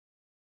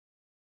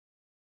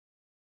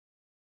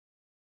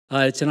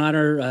It's an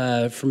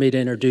honor for me to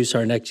introduce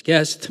our next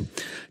guest.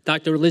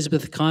 Dr.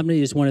 Elizabeth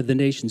Comrie is one of the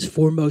nation's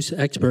foremost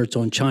experts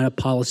on China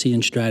policy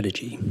and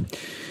strategy.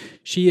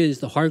 She is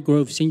the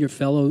Hargrove Senior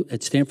Fellow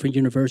at Stanford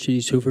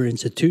University's Hoover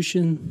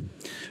Institution.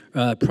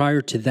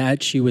 Prior to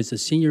that, she was a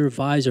senior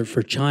advisor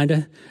for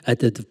China at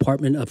the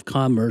Department of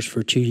Commerce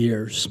for 2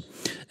 years.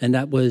 And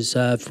that was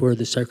for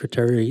the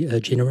Secretary,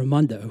 Gina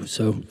Raimondo.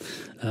 So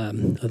a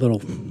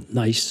little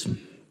nice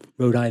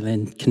Rhode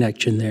Island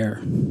connection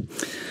there.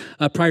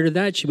 Prior to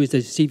that, she was the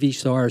CV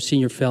Starr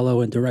Senior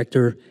Fellow and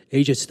Director,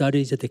 Asia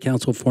Studies at the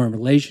Council of Foreign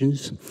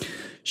Relations.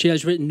 She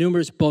has written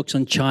numerous books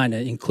on China,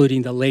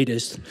 including the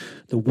latest,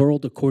 The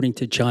World According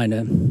to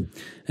China.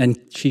 And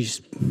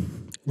she's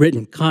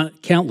written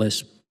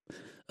countless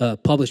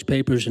published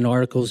papers and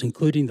articles,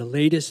 including the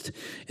latest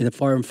in the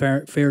Foreign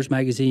Affairs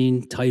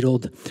magazine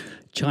titled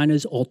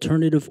China's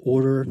Alternative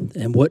Order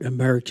and What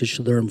America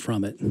Should Learn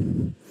from It.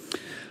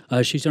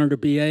 She's earned her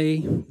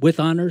BA with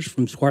honors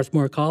from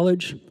Swarthmore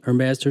College, her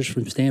master's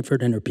from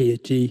Stanford, and her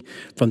PhD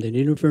from the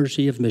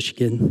University of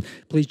Michigan.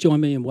 Please join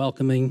me in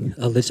welcoming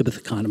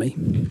Elizabeth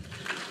Comrie.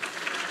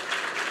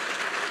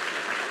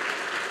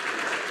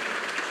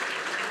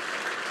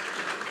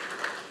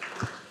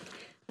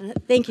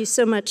 Thank you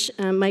so much,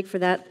 Mike, for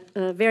that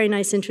very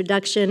nice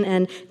introduction,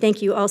 and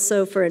thank you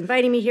also for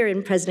inviting me here,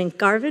 and President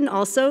Garvin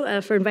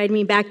also for inviting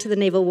me back to the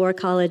Naval War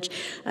College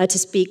to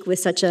speak with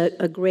such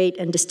a great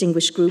and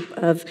distinguished group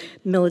of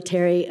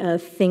military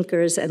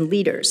thinkers and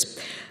leaders.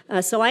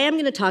 So I am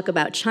going to talk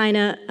about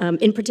China,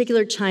 in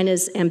particular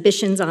China's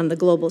ambitions on the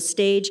global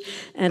stage,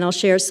 and I'll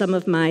share some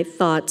of my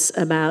thoughts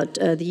about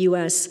the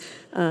U.S.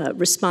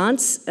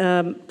 Response,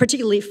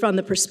 particularly from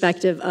the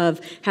perspective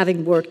of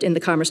having worked in the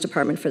Commerce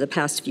Department for the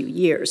past few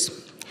years.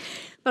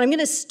 But I'm going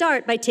to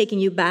start by taking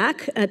you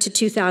back to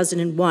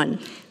 2001,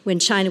 when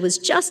China was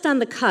just on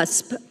the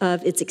cusp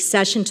of its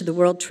accession to the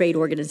World Trade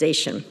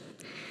Organization.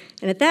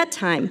 And at that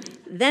time,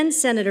 then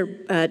Senator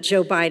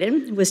Joe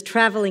Biden was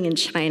traveling in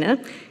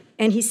China,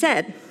 and he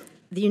said,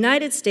 "The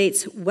United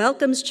States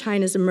welcomes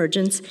China's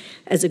emergence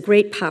as a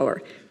great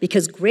power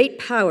because great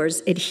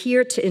powers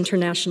adhere to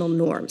international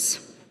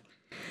norms."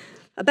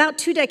 About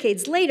 2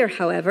 decades later,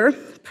 however,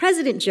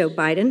 President Joe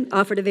Biden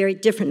offered a very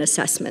different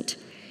assessment.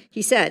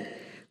 He said,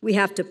 "We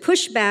have to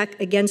push back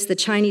against the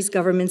Chinese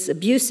government's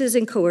abuses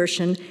and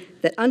coercion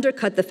that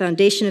undercut the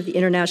foundation of the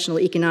international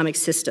economic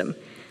system.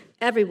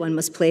 Everyone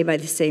must play by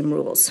the same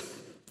rules."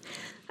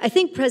 I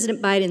think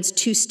President Biden's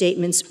 2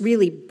 statements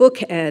really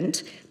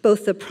bookend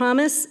both the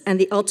promise and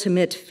the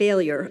ultimate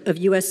failure of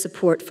U.S.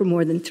 support for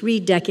more than 3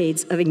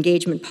 decades of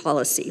engagement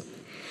policy.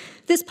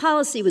 This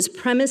policy was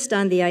premised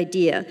on the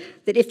idea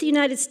that if the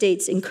United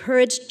States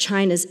encouraged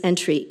China's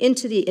entry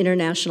into the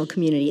international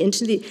community,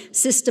 into the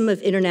system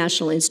of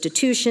international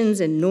institutions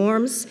and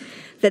norms,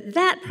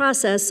 that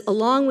process,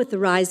 along with the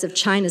rise of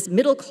China's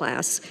middle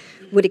class,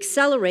 would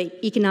accelerate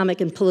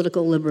economic and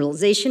political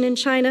liberalization in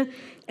China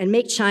and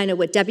make China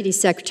what Deputy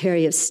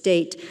Secretary of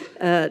State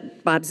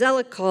Bob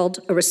Zoellick called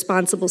a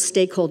responsible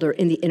stakeholder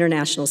in the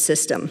international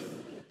system.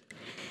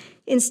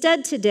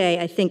 Instead, today,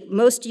 I think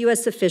most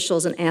U.S.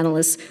 officials and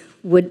analysts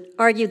would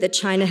argue that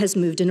China has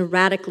moved in a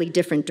radically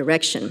different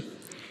direction.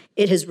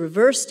 It has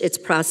reversed its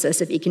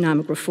process of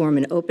economic reform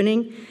and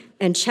opening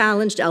and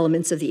challenged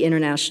elements of the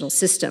international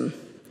system.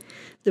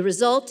 The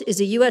result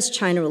is a U.S.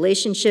 China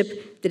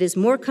relationship that is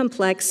more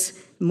complex,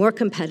 more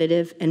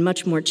competitive, and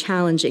much more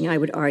challenging, I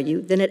would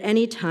argue, than at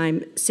any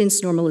time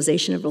since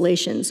normalization of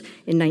relations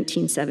in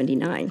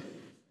 1979.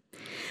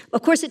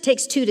 Of course, it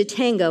takes 2 to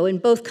tango,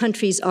 and both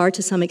countries are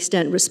to some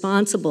extent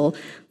responsible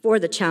for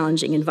the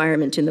challenging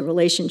environment in the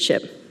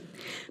relationship.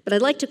 But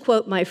I'd like to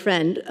quote my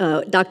friend,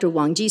 Dr.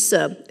 Wang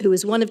Jise, who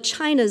is one of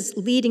China's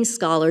leading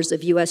scholars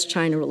of U.S.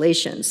 China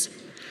relations.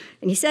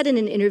 And he said in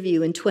an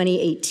interview in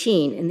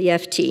 2018 in the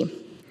FT,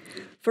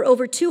 "For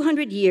over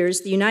 200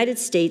 years, the United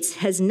States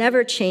has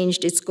never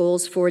changed its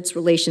goals for its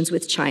relations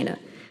with China,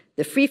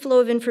 the free flow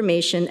of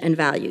information and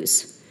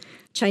values.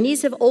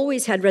 Chinese have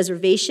always had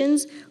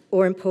reservations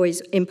or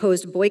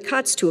imposed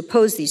boycotts to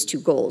oppose these 2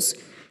 goals.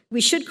 We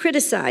should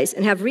criticize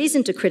and have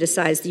reason to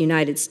criticize the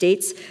United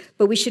States,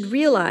 but we should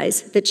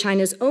realize that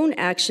China's own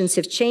actions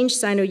have changed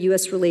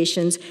Sino-U.S.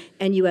 relations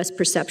and U.S.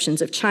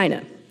 perceptions of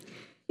China.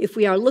 If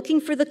we are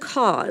looking for the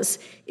cause,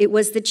 it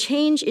was the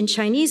change in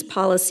Chinese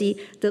policy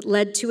that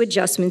led to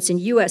adjustments in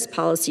U.S.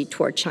 policy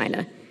toward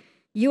China.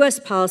 U.S.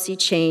 policy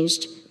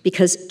changed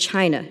because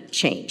China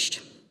changed."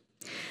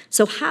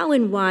 So how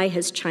and why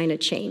has China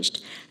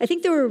changed? I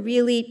think there were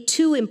really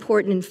 2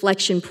 important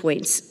inflection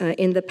points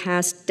in the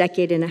past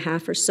decade and a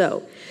half or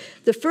so.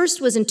 The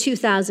first was in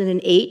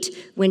 2008,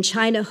 when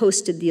China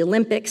hosted the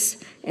Olympics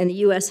and the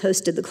U.S.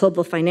 hosted the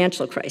global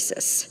financial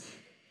crisis.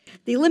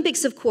 The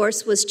Olympics, of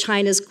course, was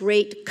China's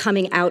great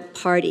coming out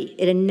party.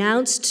 It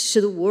announced to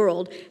the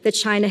world that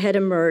China had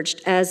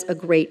emerged as a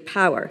great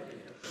power.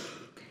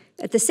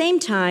 At the same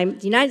time,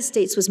 the United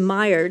States was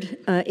mired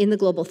in the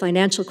global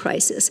financial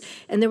crisis.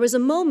 And there was a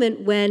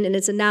moment when, and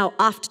it's a now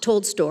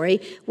oft-told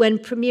story, when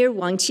Premier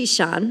Wang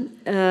Qishan,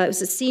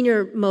 was a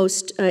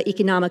senior-most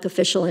economic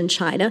official in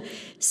China,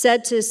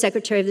 said to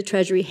Secretary of the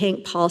Treasury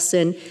Hank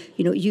Paulson,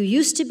 you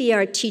used to be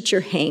our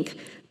teacher, Hank,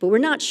 but we're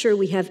not sure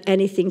we have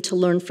anything to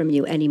learn from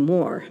you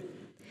anymore.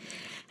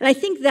 And I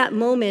think that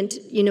moment,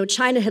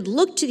 China had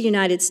looked to the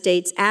United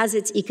States as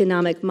its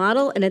economic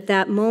model, and at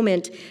that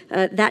moment,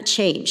 that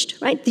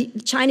changed, right?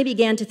 China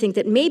began to think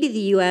that maybe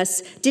the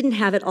U.S. didn't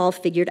have it all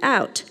figured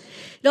out.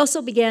 It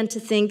also began to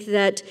think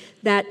that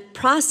that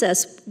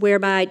process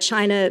whereby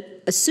China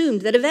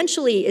assumed that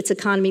eventually its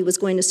economy was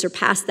going to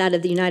surpass that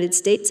of the United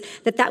States,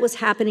 that was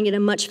happening at a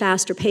much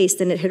faster pace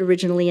than it had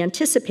originally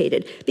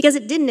anticipated, because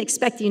it didn't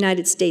expect the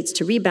United States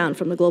to rebound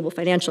from the global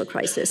financial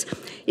crisis.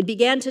 It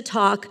began to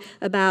talk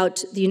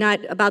about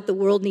the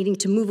world needing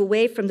to move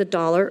away from the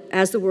dollar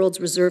as the world's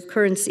reserve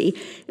currency.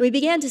 And we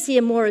began to see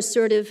a more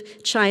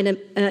assertive China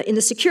in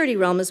the security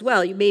realm as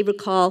well. You may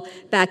recall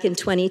back in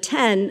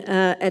 2010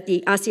 at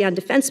the ASEAN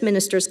Defense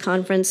Ministers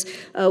Conference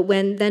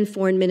when then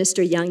Foreign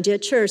Minister Yang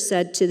Jiechi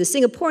said to the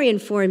Singaporean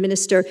foreign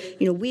minister,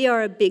 we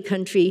are a big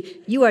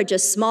country, you are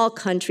just small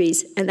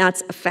countries, and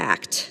that's a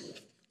fact.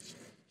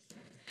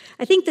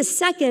 I think the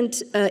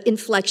second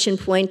inflection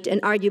point,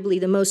 and arguably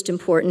the most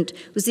important,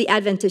 was the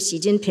advent of Xi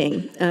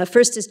Jinping,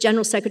 first as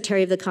General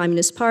Secretary of the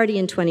Communist Party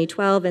in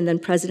 2012 and then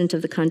President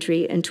of the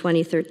country in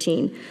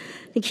 2013.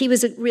 I think he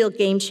was a real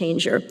game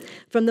changer.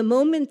 From the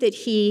moment that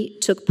he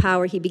took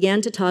power, he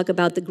began to talk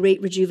about the great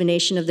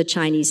rejuvenation of the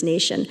Chinese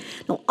nation.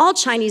 Now, all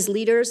Chinese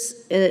leaders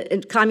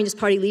and Communist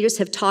Party leaders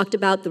have talked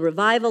about the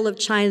revival of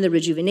China, the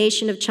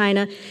rejuvenation of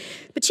China.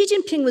 But Xi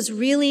Jinping was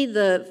really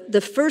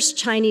the first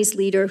Chinese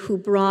leader who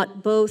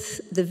brought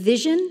both the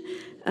vision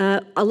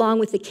along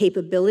with the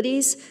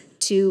capabilities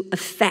to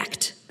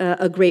effect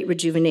a great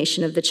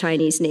rejuvenation of the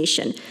Chinese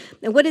nation.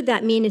 And what did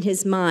that mean in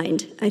his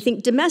mind? I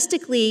think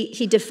domestically,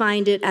 he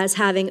defined it as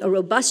having a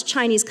robust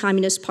Chinese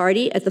Communist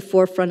Party at the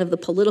forefront of the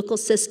political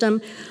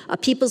system, a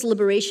People's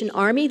Liberation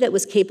Army that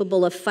was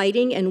capable of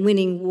fighting and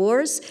winning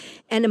wars,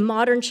 and a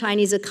modern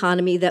Chinese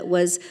economy that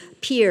was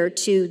peer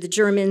to the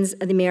Germans,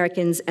 the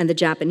Americans, and the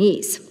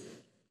Japanese.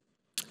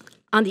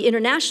 On the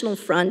international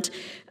front,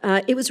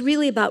 it was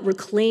really about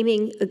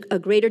reclaiming a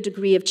greater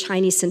degree of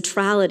Chinese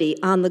centrality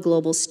on the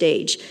global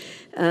stage.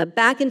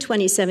 Back in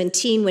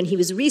 2017, when he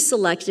was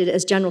reselected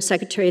as General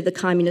Secretary of the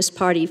Communist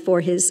Party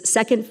for his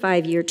second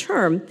 5-year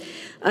term,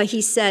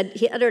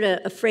 he uttered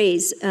a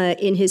phrase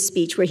in his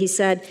speech where he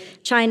said,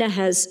 China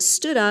has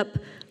stood up,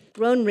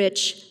 grown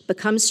rich,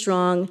 become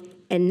strong,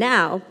 and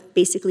now,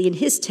 basically in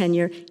his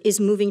tenure, is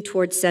moving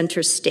towards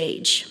center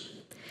stage.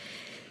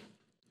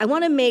 I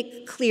want to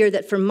make clear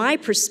that from my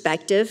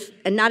perspective,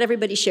 and not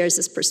everybody shares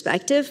this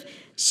perspective,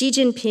 Xi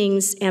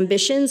Jinping's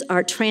ambitions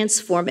are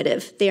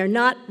transformative. They are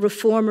not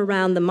reform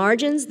around the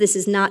margins. This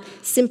is not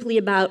simply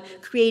about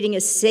creating a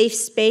safe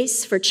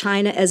space for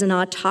China as an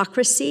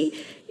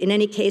autocracy. In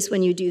any case,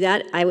 when you do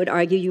that, I would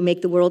argue you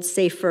make the world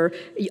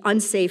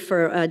unsafe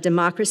for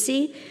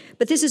democracy.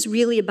 But this is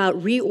really about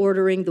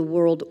reordering the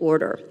world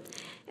order.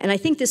 And I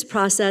think this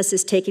process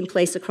is taking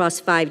place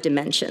across 5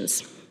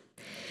 dimensions.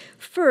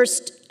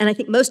 First, and I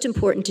think most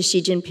important to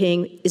Xi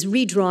Jinping, is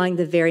redrawing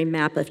the very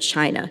map of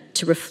China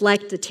to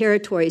reflect the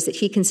territories that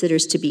he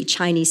considers to be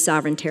Chinese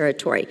sovereign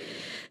territory.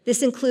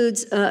 This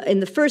includes, in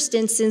the first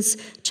instance,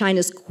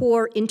 China's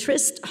core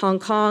interest, Hong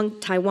Kong,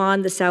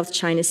 Taiwan, the South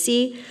China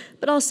Sea,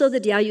 but also the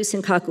Diaoyu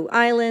Senkaku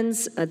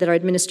Islands that are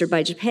administered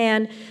by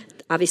Japan.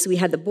 Obviously, we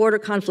had the border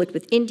conflict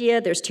with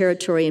India. There's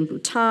territory in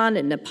Bhutan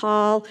and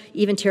Nepal,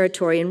 even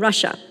territory in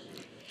Russia.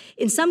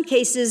 In some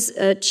cases,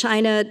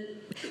 China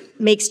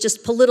makes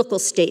just political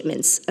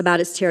statements about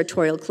its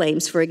territorial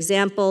claims. For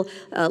example,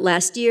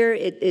 last year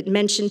it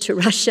mentioned to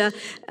Russia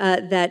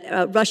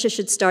that Russia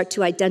should start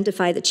to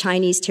identify the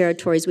Chinese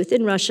territories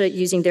within Russia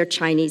using their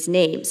Chinese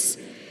names.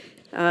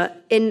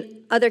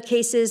 In other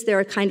cases, there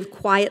are kind of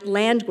quiet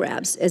land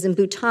grabs, as in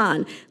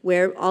Bhutan,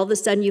 where all of a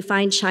sudden you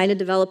find China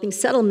developing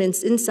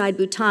settlements inside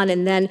Bhutan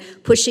and then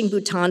pushing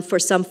Bhutan for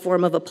some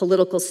form of a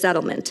political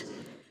settlement.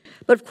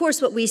 But of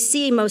course, what we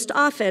see most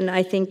often,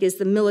 I think, is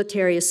the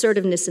military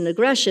assertiveness and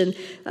aggression.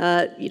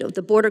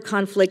 The border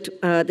conflict,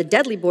 the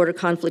deadly border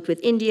conflict with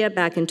India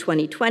back in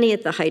 2020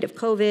 at the height of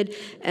COVID,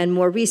 and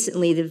more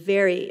recently, the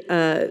very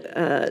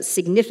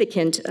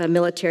significant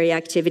military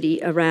activity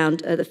around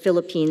the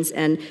Philippines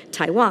and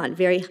Taiwan,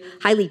 very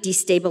highly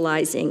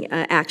destabilizing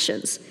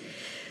actions.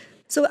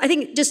 So I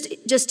think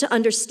just to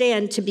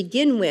understand, to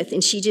begin with, in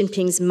Xi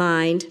Jinping's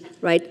mind,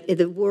 right, in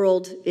the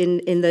world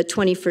in the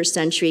 21st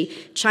century,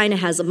 China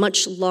has a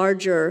much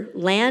larger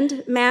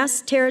land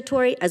mass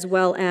territory as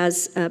well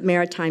as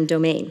maritime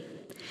domain.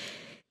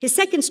 His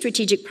second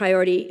strategic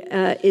priority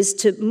is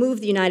to move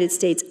the United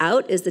States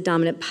out as the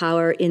dominant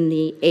power in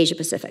the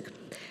Asia-Pacific.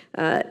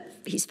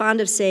 He's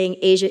fond of saying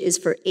Asia is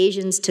for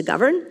Asians to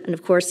govern, and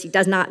of course he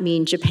does not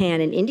mean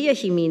Japan and India,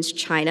 he means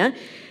China.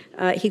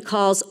 He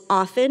calls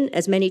often,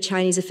 as many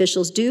Chinese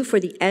officials do, for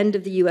the end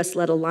of the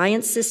U.S.-led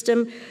alliance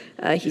system.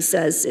 He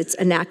says it's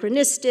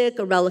anachronistic,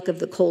 a relic of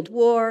the Cold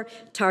War,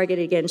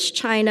 targeted against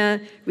China.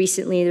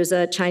 Recently, there's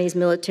a Chinese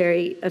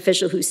military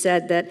official who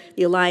said that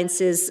the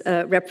alliances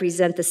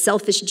represent the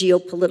selfish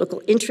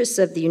geopolitical interests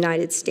of the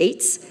United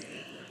States.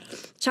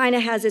 China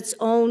has its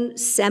own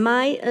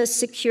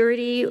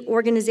semi-security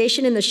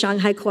organization in the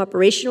Shanghai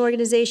Cooperation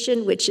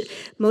Organization, which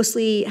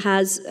mostly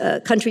has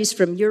countries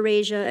from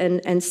Eurasia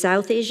and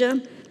South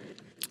Asia.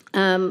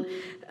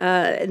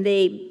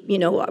 They,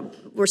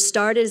 were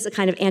started as a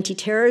kind of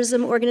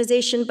anti-terrorism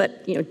organization,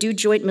 but, do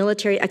joint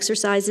military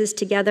exercises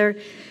together.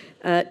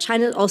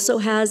 China also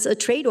has a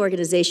trade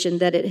organization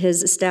that it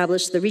has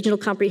established, the Regional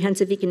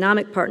Comprehensive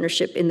Economic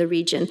Partnership in the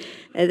region,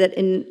 that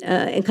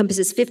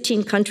encompasses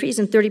 15 countries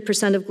and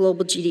 30% of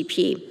global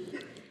GDP.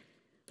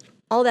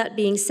 All that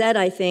being said,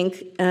 I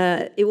think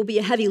it will be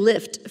a heavy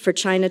lift for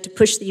China to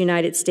push the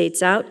United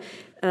States out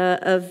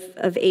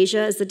of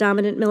Asia as the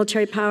dominant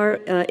military power,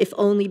 if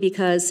only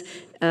because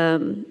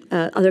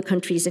other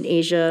countries in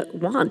Asia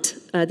want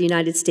the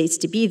United States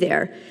to be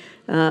there.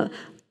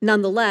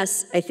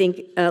 Nonetheless, I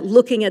think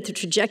looking at the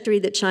trajectory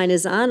that China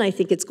is on, I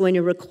think it's going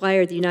to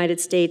require the United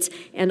States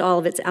and all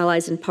of its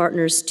allies and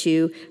partners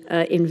to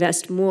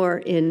invest more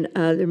in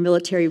their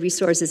military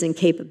resources and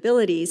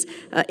capabilities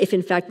if,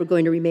 in fact, we're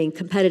going to remain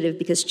competitive,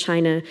 because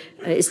China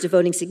is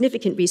devoting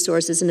significant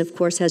resources and, of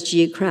course, has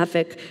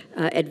geographic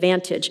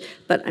advantage.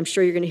 But I'm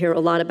sure you're going to hear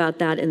a lot about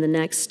that in the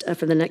next,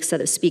 from the next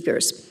set of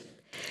speakers.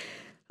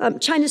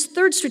 China's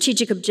third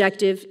strategic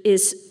objective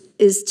is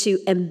to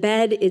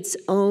embed its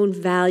own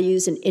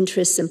values and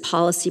interests and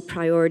policy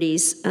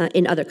priorities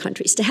in other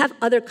countries, to have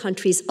other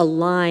countries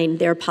align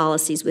their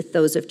policies with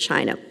those of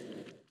China.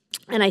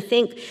 And I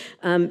think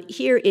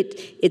here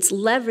it's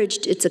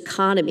leveraged its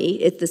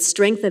economy, the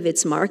strength of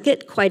its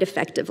market, quite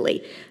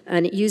effectively.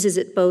 And it uses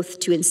it both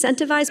to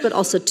incentivize but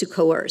also to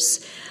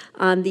coerce.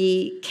 On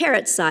the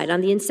carrot side,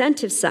 on the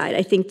incentive side,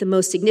 I think the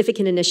most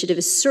significant initiative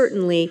is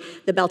certainly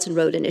the Belt and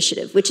Road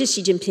Initiative, which is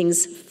Xi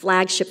Jinping's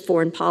flagship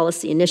foreign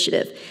policy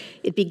initiative.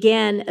 It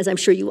began, as I'm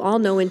sure you all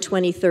know, in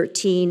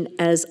 2013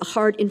 as a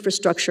hard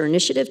infrastructure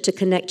initiative to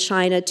connect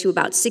China to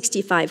about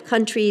 65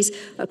 countries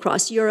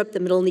across Europe, the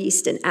Middle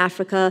East, and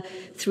Africa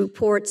through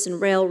ports and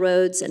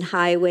railroads and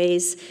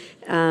highways.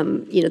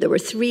 There were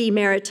 3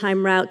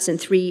 maritime routes and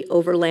 3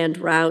 overland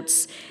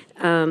routes.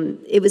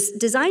 It was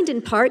designed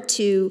in part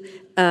to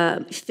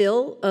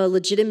fill a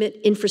legitimate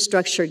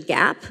infrastructure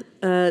gap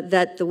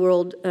that the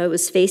world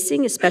was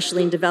facing,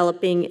 especially in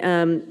developing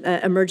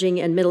emerging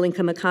and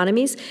middle-income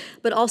economies,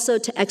 but also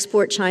to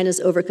export China's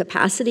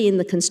overcapacity in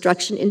the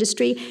construction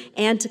industry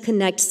and to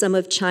connect some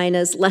of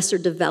China's lesser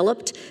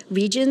developed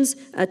regions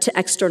to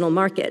external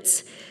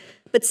markets.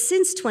 But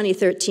since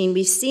 2013,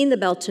 we've seen the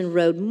Belt and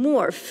Road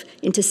morph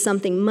into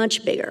something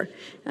much bigger.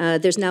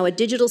 There's now a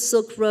digital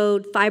Silk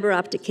Road, fiber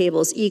optic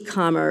cables,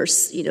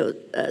 e-commerce,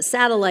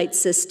 satellite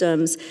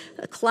systems,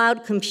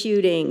 cloud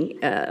computing,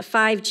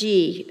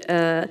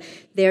 5G.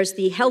 There's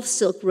the Health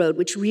Silk Road,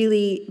 which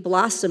really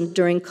blossomed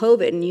during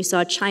COVID, and you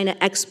saw China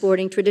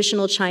exporting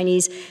traditional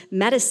Chinese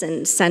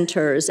medicine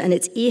centers and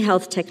its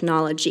e-health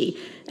technology.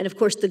 And of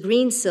course, the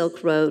Green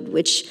Silk Road,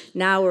 which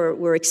now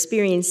we're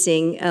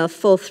experiencing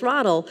full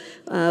throttle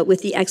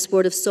with the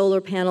export of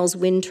solar panels,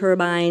 wind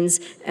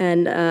turbines,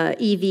 and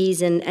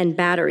EVs and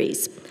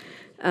batteries.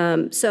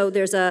 So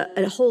there's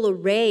a whole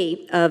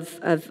array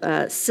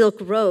of Silk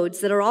Roads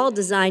that are all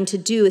designed to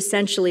do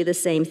essentially the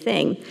same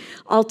thing.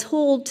 All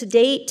told, to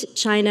date,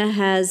 China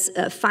has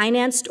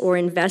financed or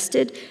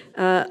invested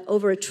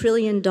over $1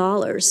 trillion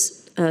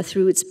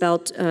through its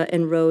Belt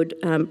and Road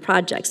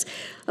projects.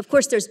 Of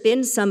course, there's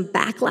been some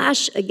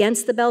backlash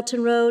against the Belt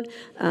and Road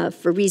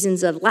for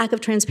reasons of lack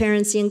of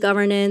transparency and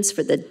governance,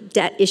 for the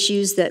debt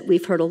issues that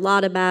we've heard a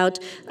lot about.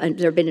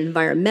 There have been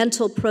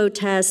environmental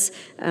protests,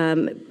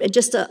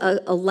 just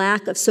a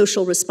lack of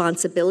social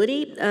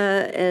responsibility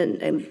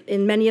and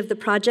in many of the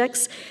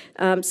projects.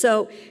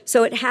 So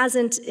it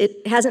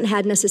hasn't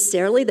had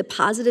necessarily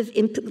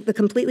the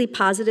completely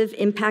positive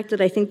impact that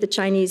I think the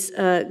Chinese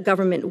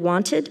government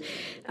wanted.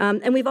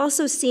 And we've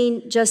also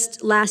seen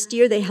just last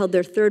year, they held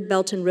their third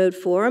Belt and Road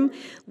Forum,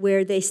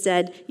 where they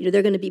said,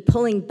 they're going to be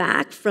pulling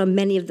back from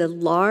many of the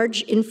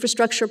large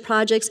infrastructure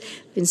projects,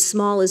 and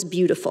small is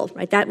beautiful,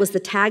 right? That was the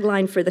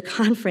tagline for the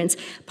conference.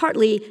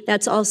 Partly,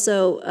 that's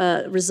also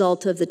a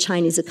result of the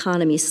Chinese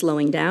economy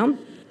slowing down.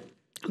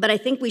 But I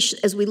think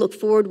as we look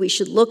forward, we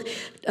should look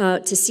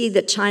to see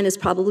that China is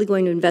probably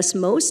going to invest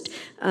most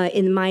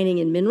in mining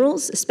and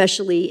minerals,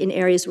 especially in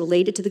areas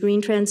related to the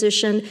green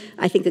transition.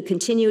 I think a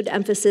continued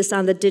emphasis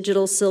on the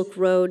digital Silk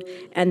Road,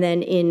 and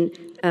then in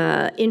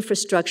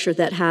infrastructure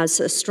that has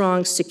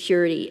strong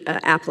security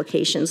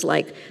applications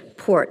like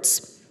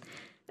ports.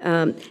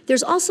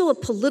 There's also a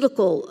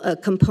political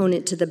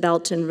component to the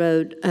Belt and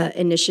Road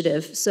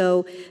Initiative.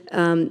 So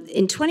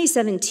in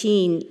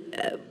 2017,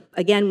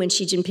 again, when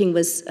Xi Jinping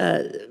was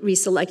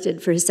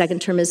reselected for his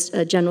second term as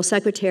General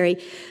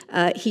Secretary,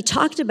 he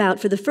talked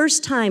about, for the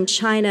first time,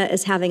 China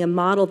as having a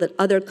model that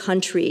other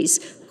countries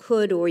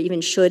could or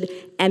even should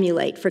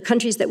emulate, for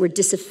countries that were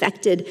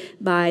disaffected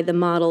by the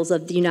models of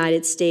the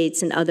United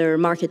States and other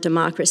market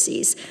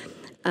democracies.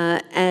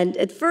 And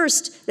at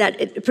first,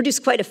 it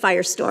produced quite a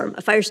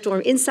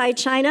firestorm inside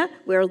China,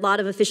 where a lot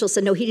of officials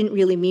said, no, he didn't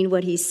really mean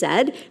what he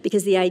said,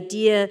 because the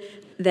idea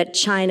that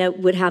China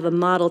would have a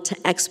model to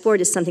export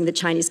is something the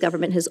Chinese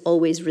government has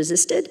always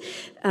resisted,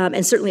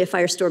 and certainly a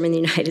firestorm in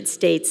the United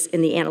States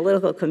in the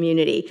analytical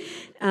community.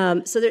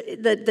 So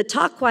the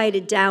talk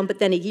quieted down, but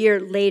then a year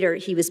later,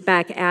 he was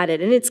back at it.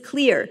 And it's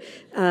clear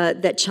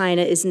that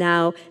China is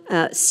now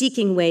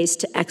seeking ways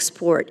to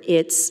export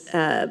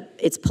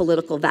its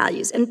political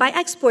values. And by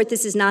export,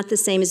 this is not the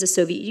same as the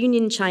Soviet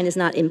Union. China is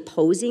not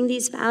imposing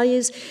these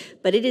values,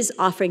 but it is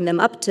offering them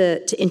up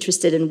to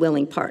interested and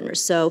willing partners.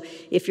 So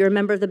if you're a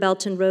member of the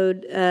Belt and Road,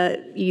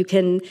 you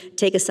can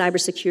take a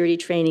cybersecurity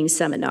training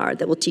seminar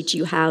that will teach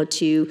you how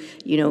to,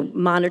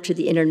 monitor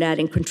the internet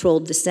and control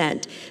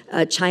dissent.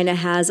 China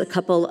has a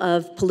couple of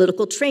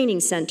political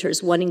training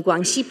centers, one in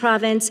Guangxi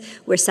province,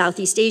 where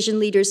Southeast Asian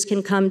leaders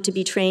can come to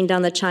be trained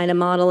on the China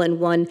model, and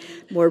one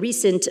more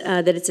recent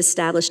that it's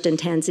established in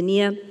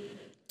Tanzania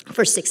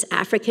for 6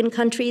 African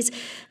countries.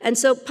 And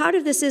so part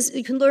of this is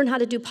you can learn how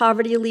to do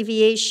poverty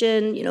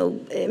alleviation,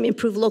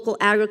 improve local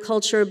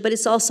agriculture, but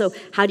it's also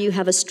how do you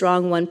have a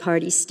strong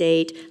one-party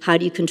state? How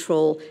do you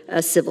control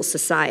civil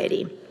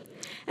society?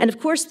 And of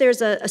course,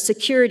 there's a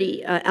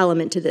security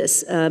element to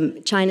this.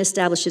 China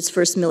established its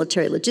first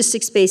military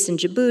logistics base in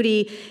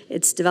Djibouti.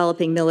 It's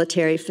developing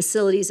military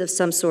facilities of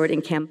some sort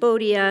in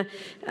Cambodia.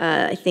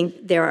 I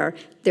think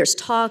there's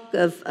talk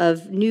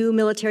of new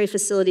military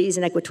facilities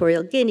in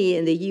Equatorial Guinea,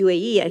 in the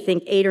UAE, I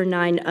think 8 or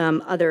 9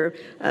 other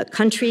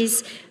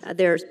countries.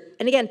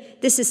 And again,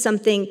 this is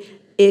something.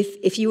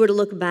 If you were to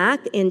look back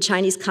in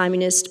Chinese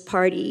Communist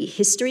Party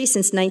history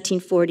since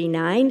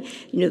 1949,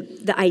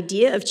 the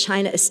idea of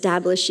China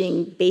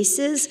establishing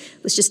bases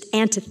was just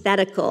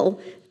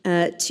antithetical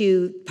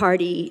to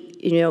party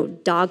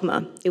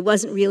dogma. It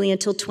wasn't really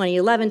until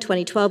 2011,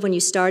 2012 when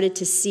you started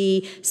to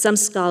see some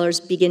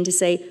scholars begin to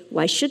say,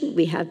 why shouldn't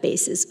we have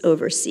bases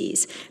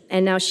overseas?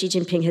 And now Xi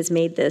Jinping has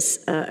made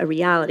this a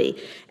reality.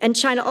 And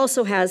China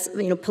also has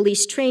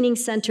police training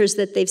centers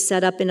that they've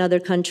set up in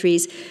other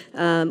countries,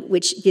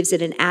 which gives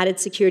it an added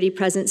security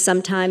presence.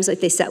 Sometimes,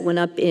 like they set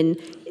up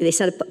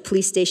a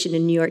police station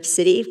in New York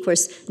City. Of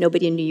course,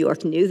 nobody in New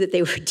York knew that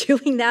they were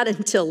doing that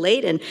until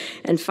late,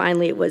 and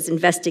finally it was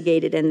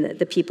investigated and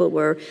the people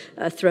were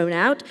thrown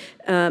out.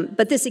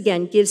 But this,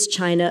 again, gives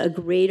China a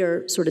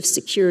greater sort of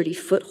security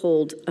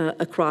foothold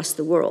across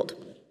the world.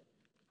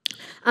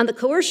 On the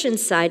coercion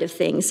side of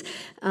things,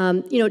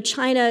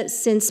 China,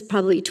 since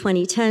probably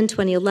 2010,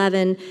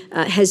 2011,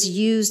 has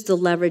used the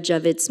leverage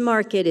of its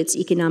market, its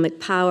economic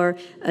power,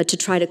 to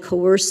try to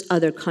coerce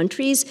other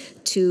countries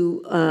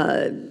to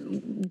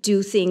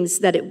do things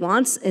that it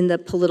wants in the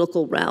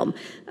political realm.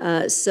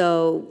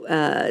 So,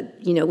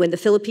 when the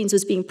Philippines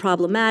was being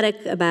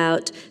problematic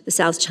about the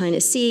South China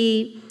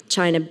Sea,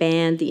 China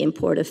banned the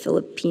import of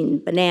Philippine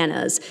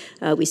bananas.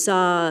 We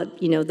saw,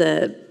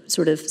 the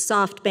sort of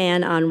soft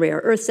ban on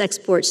rare earths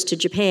exports to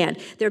Japan.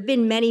 There have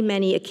been many,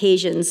 many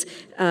occasions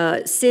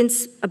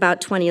since about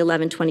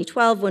 2011,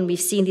 2012 when we've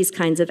seen these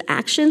kinds of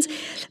actions.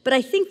 But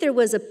I think there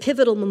was a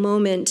pivotal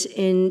moment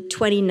in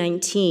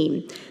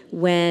 2019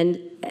 when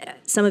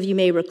some of you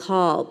may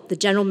recall the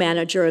general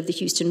manager of the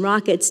Houston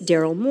Rockets,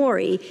 Daryl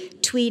Morey,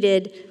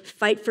 tweeted,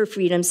 "Fight for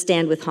freedom,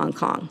 stand with Hong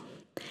Kong."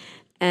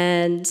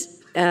 And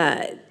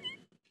I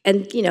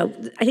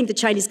think the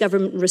Chinese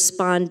government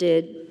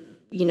responded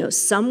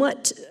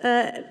somewhat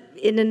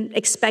in an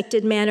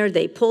expected manner.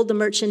 They pulled the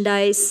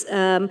merchandise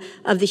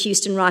of the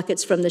Houston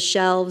Rockets from the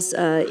shelves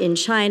in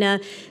China,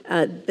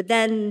 but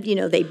then,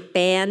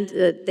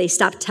 they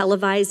stopped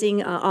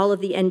televising all of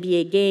the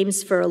NBA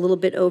games for a little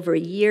bit over a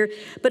year.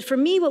 But for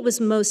me, what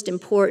was most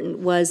important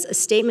was a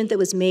statement that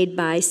was made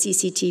by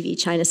CCTV,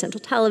 China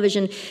Central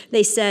Television.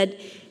 They said,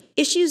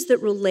 issues that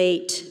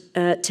relate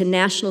to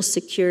national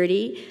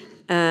security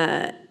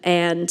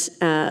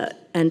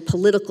and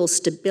political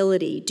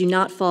stability do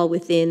not fall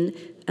within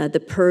the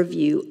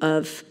purview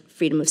of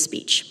freedom of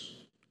speech.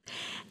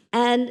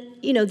 And,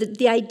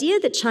 the idea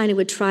that China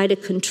would try to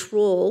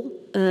control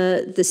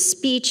the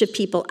speech of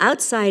people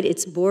outside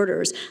its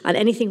borders on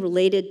anything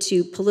related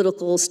to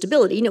political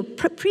stability.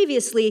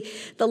 Previously,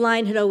 the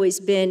line had always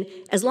been,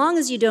 as long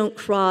as you don't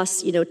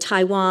cross,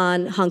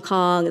 Taiwan, Hong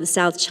Kong, the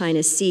South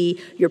China Sea,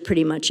 you're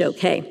pretty much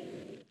okay.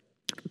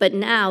 But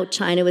now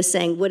China was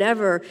saying,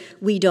 whatever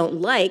we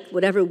don't like,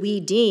 whatever we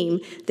deem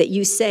that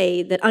you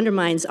say that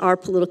undermines our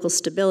political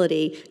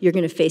stability, you're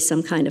going to face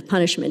some kind of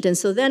punishment. And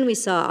so then we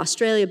saw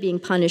Australia being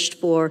punished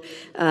for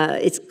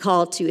its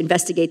call to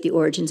investigate the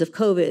origins of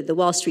COVID. The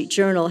Wall Street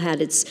Journal had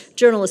its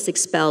journalists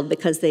expelled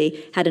because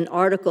they had an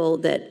article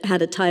that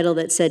had a title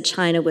that said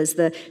China was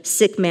the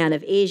sick man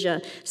of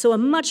Asia. So a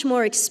much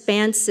more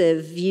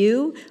expansive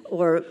view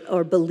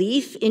or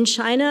belief in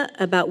China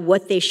about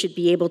what they should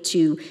be able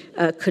to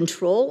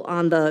control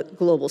on the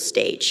global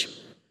stage.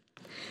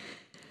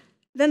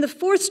 Then the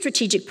fourth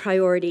strategic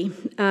priority,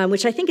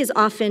 which I think is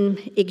often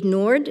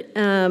ignored,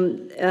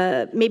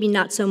 maybe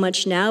not so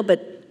much now,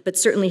 but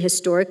certainly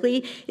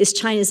historically, is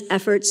China's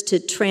efforts to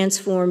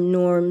transform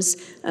norms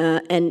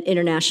and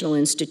international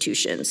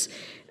institutions.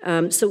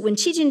 So when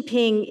Xi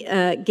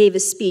Jinping gave a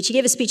speech, he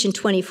gave a speech in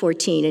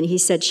 2014, and he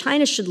said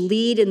China should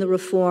lead in the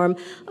reform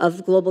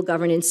of global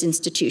governance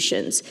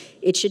institutions.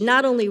 It should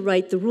not only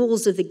write the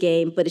rules of the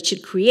game, but it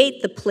should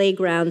create the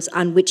playgrounds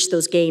on which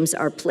those games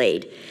are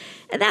played.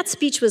 And that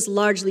speech was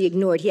largely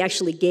ignored. He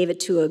actually gave it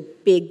to a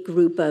big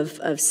group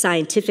of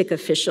scientific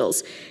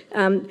officials.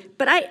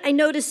 But I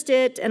noticed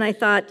it, and I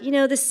thought,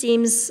 this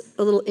seems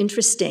a little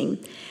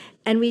interesting.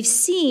 And we've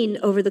seen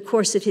over the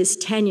course of his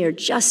tenure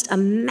just a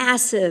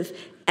massive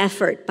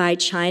effort by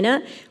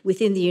China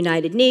within the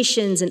United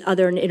Nations and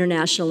other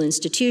international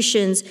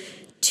institutions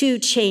to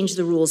change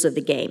the rules of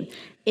the game.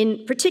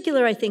 In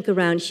particular, I think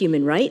around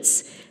human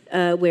rights,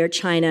 where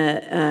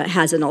China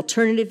has an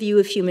alternative view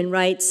of human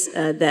rights,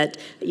 that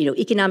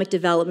economic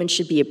development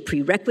should be a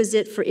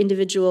prerequisite for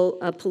individual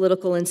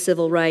political and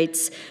civil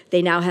rights.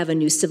 They now have a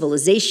new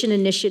civilization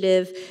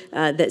initiative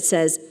that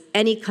says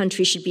any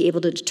country should be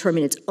able to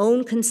determine its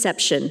own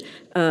conception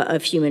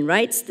of human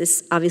rights.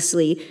 This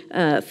obviously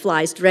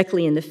flies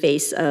directly in the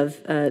face of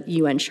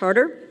UN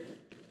Charter.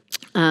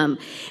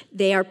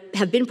 They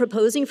have been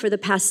proposing for the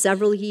past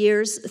several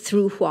years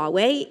through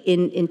Huawei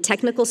in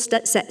technical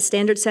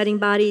standard setting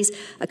bodies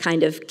a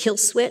kind of kill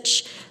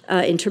switch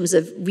in terms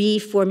of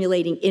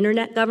reformulating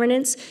internet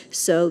governance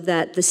so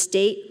that the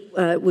state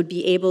would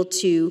be able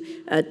to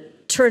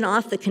turn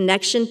off the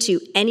connection to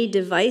any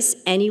device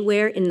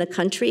anywhere in the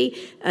country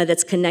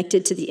that's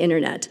connected to the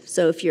internet.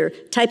 So if you're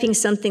typing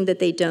something that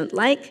they don't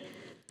like,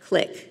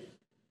 click,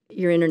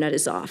 your internet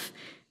is off.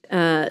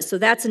 So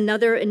that's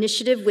another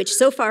initiative which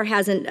so far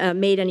hasn't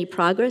made any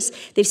progress.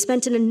 They've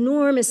spent an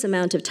enormous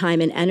amount of time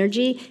and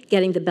energy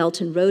getting the Belt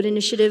and Road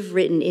Initiative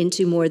written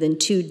into more than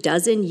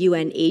 24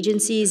 UN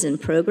agencies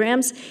and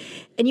programs.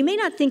 And you may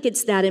not think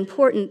it's that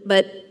important,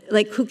 but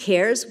who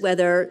cares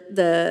whether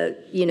the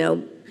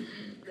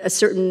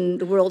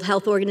World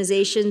Health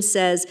Organization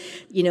says,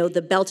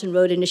 the Belt and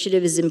Road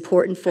Initiative is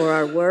important for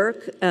our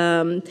work,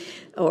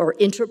 or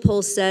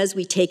Interpol says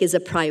we take as a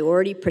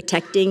priority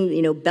protecting,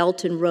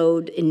 Belt and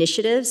Road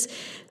initiatives.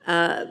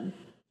 But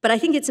I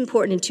think it's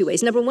important in two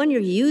ways. Number one,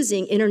 you're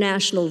using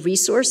international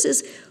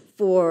resources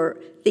for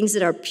things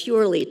that are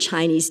purely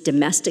Chinese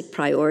domestic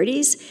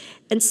priorities.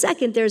 And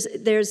second, there's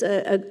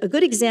a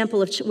good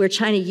example of where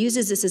China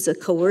uses this as a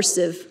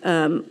coercive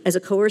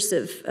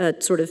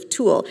sort of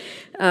tool.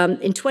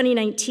 In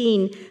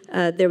 2019,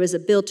 there was a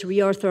bill to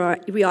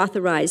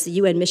reauthorize the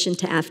UN mission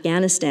to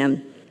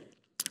Afghanistan.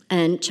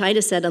 And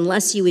China said,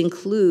 unless you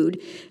include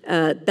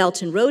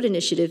Belt and Road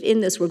Initiative in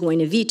this, we're going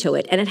to veto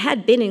it. And it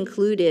had been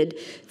included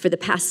for the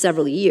past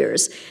several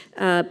years.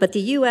 But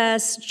the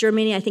US,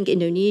 Germany, I think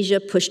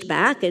Indonesia pushed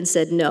back and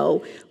said,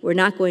 no, we're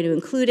not going to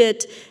include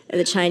it. And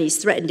the Chinese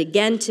threatened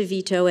again to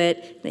veto it.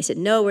 And they said,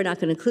 no, we're not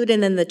going to include it.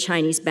 And then the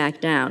Chinese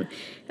backed down.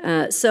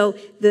 So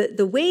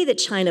the way that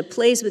China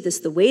plays with this,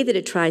 the way that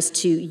it tries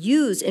to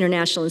use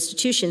international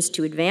institutions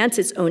to advance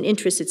its own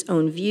interests, its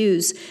own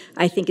views,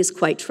 I think is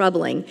quite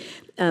troubling.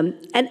 And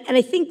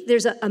I think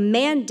there's a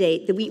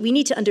mandate that we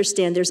need to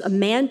understand. There's a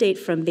mandate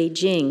from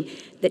Beijing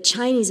that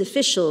Chinese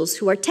officials,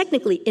 who are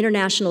technically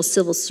international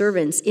civil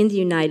servants in the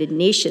United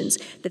Nations,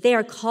 that they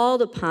are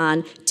called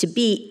upon to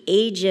be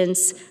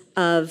agents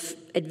of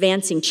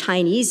advancing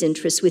Chinese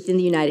interests within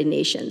the United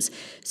Nations.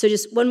 So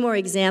just one more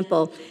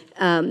example.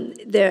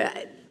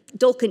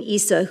 Dolken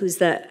Issa, who's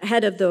the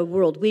head of the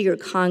World Uyghur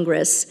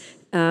Congress,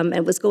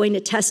 and was going to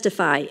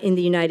testify in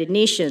the United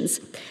Nations,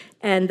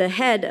 and the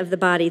head of the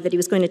body that he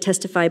was going to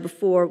testify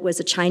before was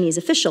a Chinese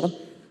official.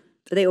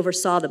 They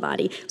oversaw the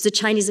body. It was a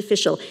Chinese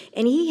official.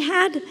 And he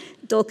had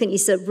Dolken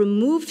Issa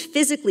removed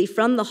physically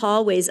from the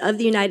hallways of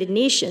the United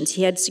Nations.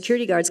 He had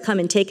security guards come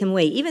and take him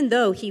away, even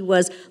though he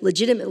was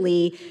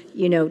legitimately,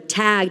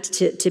 tagged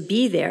to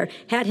be there,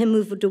 had him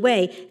moved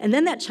away. And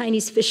then that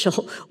Chinese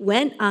official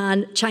went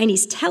on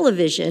Chinese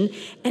television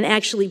and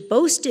actually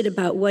boasted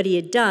about what he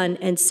had done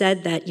and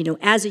said that,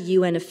 as a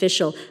UN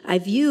official, I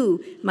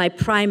view my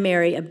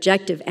primary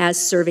objective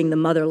as serving the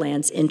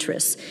motherland's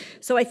interests.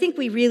 So I think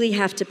we really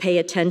have to pay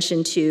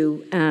attention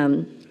to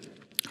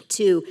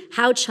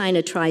how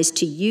China tries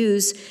to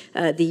use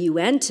the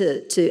UN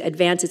to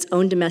advance its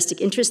own domestic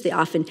interests. They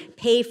often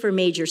pay for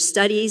major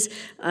studies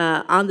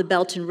on the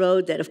Belt and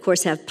Road that, of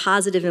course, have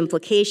positive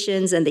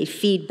implications, and they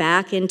feed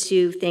back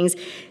into things.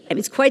 I mean,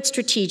 it's quite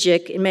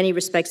strategic, in many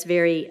respects,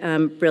 very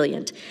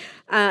brilliant.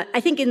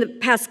 I think in the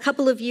past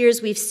couple of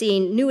years, we've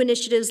seen new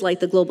initiatives like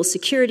the Global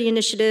Security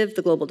Initiative,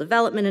 the Global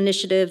Development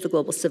Initiative, the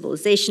Global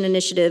Civilization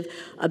Initiative,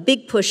 a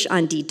big push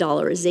on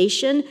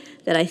de-dollarization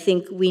that I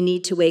think we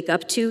need to wake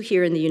up to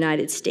here in the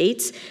United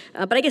States.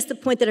 But I guess the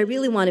point that I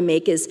really want to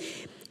make is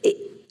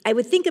I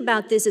would think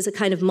about this as a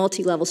kind of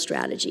multi-level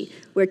strategy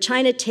where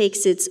China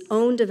takes its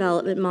own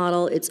development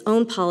model, its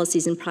own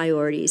policies and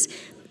priorities,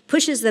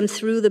 pushes them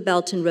through the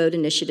Belt and Road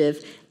Initiative,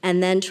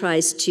 and then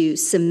tries to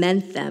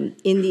cement them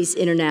in these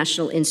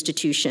international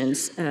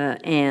institutions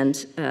and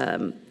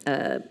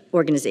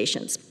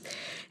organizations.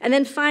 And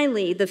then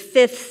finally, the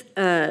fifth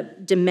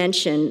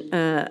dimension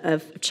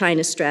of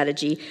China's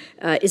strategy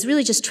is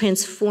really just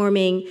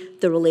transforming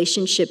the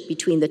relationship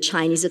between the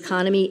Chinese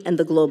economy and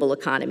the global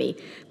economy.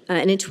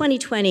 And in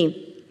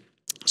 2020,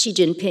 Xi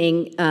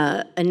Jinping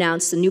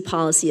announced a new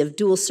policy of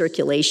dual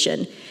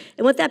circulation.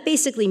 And what that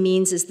basically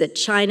means is that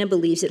China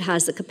believes it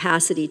has the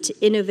capacity to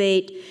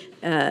innovate,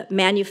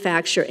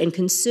 manufacture, and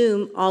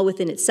consume all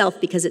within itself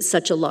because it's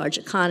such a large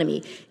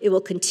economy. It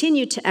will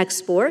continue to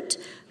export,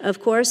 of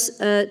course,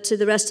 to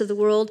the rest of the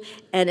world,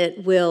 and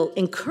it will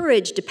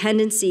encourage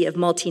dependency of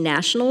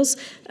multinationals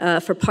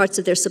for parts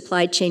of their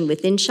supply chain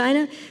within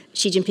China.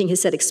 Xi Jinping has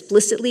said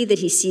explicitly that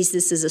he sees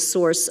this as a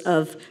source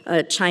of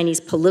Chinese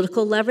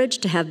political leverage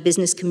to have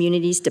business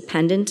communities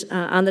dependent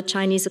on the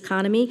Chinese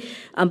economy.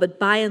 But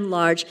by and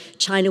large,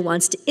 China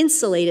wants to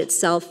insulate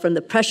itself from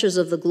the pressures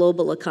of the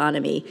global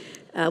economy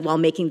while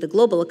making the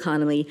global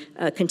economy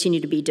continue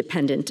to be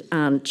dependent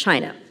on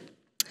China.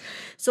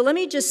 So let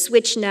me just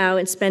switch now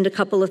and spend a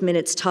couple of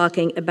minutes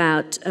talking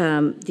about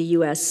the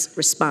U.S.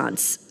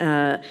 response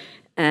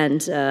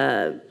and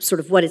sort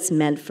of what it's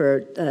meant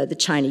for the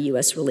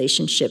China-U.S.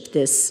 relationship,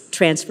 this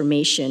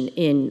transformation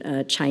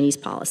in Chinese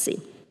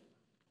policy.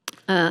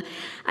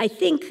 I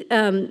think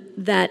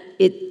that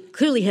it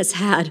clearly has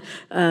had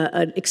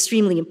an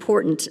extremely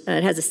important,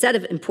 it has a set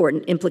of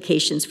important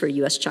implications for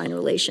U.S. China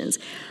relations.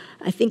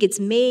 I think it's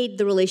made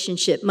the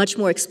relationship much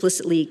more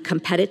explicitly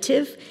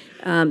competitive.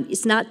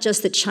 It's not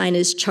just that China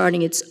is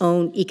charting its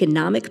own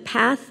economic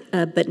path,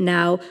 but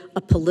now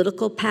a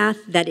political path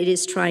that it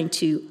is trying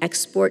to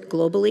export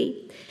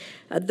globally.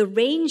 The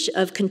range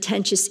of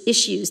contentious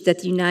issues that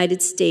the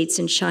United States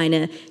and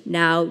China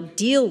now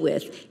deal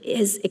with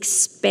is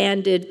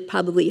expanded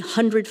probably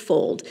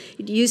 100-fold.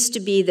 It used to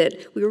be that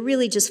we were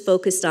really just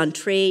focused on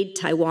trade,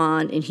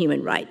 Taiwan, and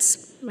human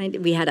rights.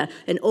 Right? We had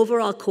an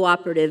overall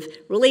cooperative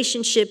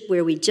relationship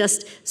where we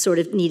just sort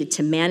of needed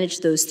to manage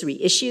those three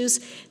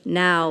issues.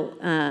 Now,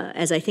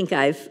 as I think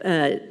I've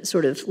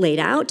sort of laid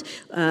out,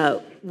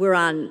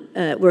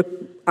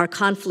 our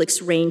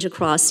conflicts range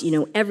across,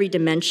 every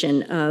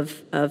dimension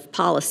of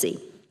policy.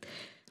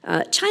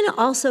 China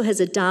also has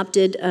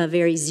adopted a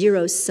very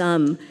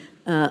zero-sum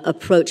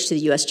approach to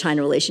the U.S.-China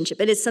relationship,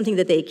 and it's something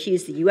that they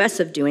accuse the U.S.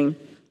 of doing.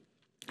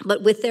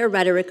 But with their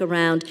rhetoric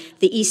around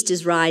the East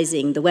is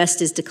rising, the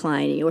West is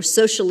declining, or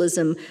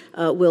socialism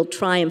will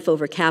triumph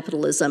over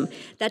capitalism,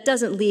 that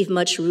doesn't leave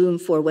much room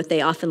for what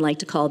they often like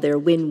to call their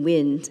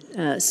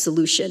win-win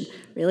solution.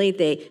 Really,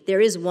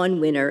 there is one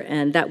winner,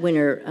 and that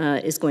winner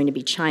is going to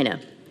be China.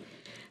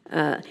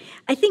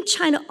 I think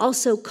China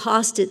also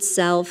cost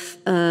itself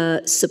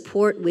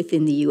support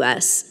within the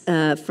U.S.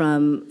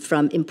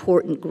 From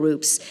important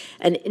groups.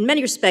 And in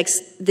many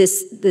respects,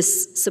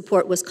 this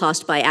support was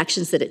caused by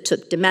actions that it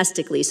took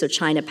domestically. So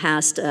China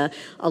passed a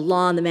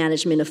law on the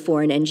management of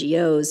foreign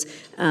NGOs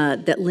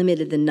that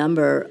limited the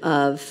number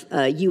of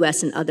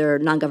U.S. and other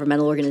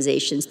non-governmental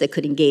organizations that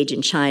could engage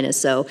in China.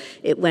 So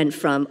it went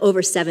from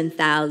over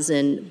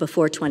 7,000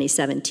 before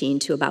 2017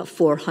 to about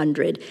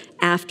 400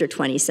 after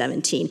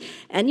 2017.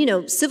 And,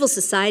 civil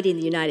society in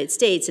the United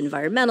States,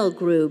 environmental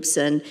groups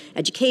and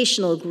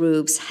educational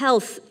groups,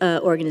 health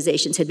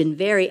organizations had been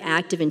very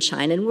active in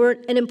China and were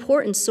an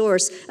important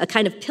source, a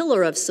kind of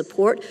pillar of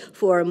support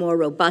for a more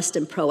robust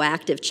and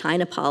proactive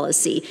China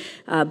policy.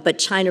 But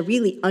China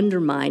really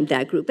undermined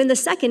that group. And the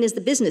second is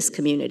the business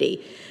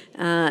community.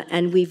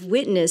 And we've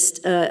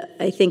witnessed,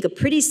 I think, a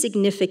pretty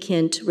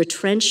significant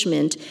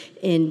retrenchment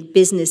in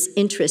business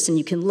interests. And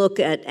you can look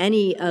at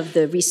any of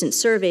the recent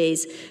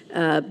surveys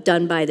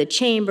done by the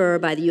Chamber,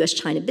 by the U.S.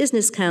 China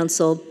Business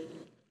Council,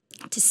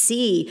 to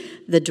see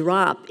the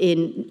drop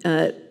in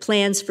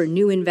plans for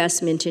new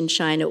investment in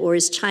China, or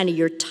is China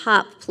your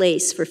top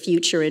place for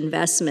future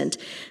investment?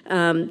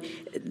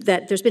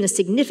 That there's been a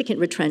significant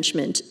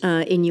retrenchment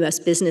in U.S.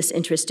 business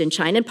interest in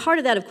China. And part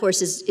of that, of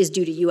course, is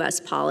due to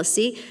U.S.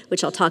 policy,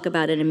 which I'll talk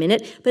about in a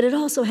minute, but it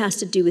also has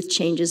to do with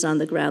changes on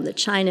the ground that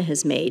China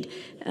has made,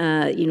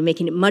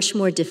 making it much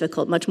more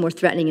difficult, much more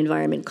threatening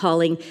environment,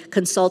 calling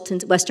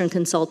Western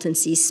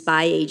consultancies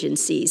spy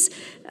agencies,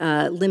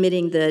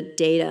 limiting the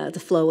data, the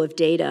flow of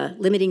data,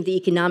 limiting the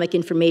economic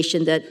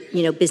information that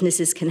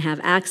businesses can have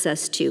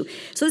access to.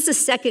 So this is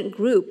a second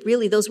group.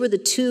 Really, those were the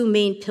two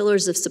main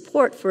pillars of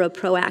support for a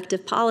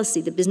proactive policy,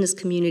 the business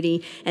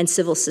community and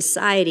civil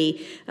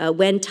society,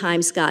 when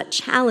times got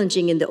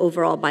challenging in the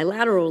overall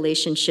bilateral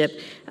relationship.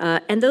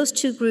 And those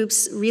two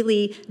groups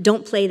really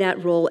don't play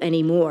that role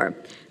anymore.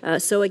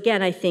 So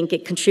again, I think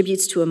it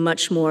contributes to a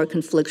much more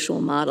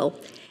conflictual model.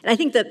 And I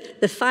think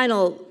that the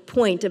final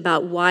point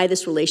about why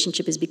this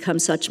relationship has become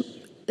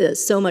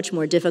so much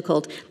more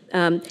difficult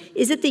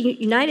is that the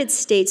United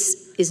States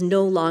is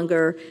no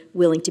longer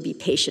willing to be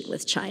patient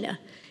with China.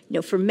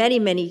 For many,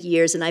 many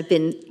years, and I've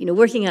been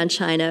working on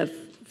China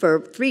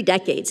for 3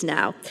 decades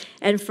now.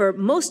 And for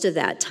most of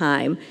that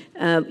time,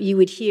 you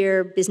would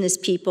hear business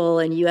people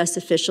and U.S.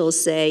 officials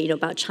say,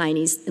 about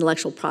Chinese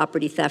intellectual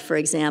property theft, for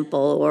example,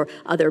 or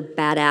other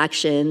bad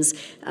actions,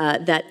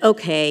 that,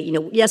 okay,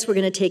 yes, we're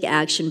going to take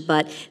action,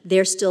 but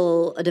they're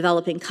still a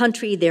developing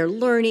country, they're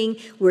learning,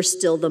 we're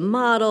still the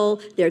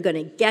model, they're going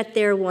to get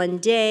there one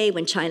day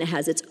when China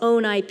has its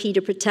own IP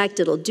to protect,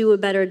 it'll do a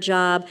better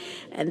job,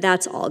 and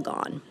that's all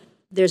gone.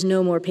 There's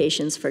no more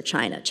patience for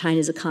China.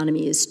 China's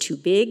economy is too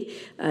big,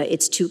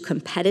 it's too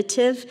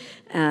competitive,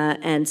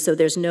 and so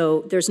there's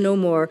no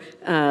more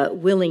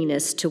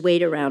willingness to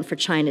wait around for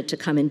China to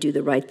come and do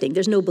the right thing.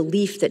 There's no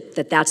belief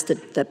that that's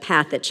the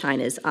path that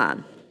China is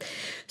on.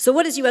 So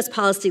what does U.S.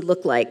 policy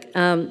look like?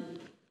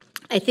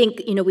 I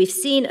think, we've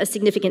seen a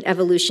significant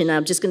evolution.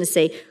 I'm just going to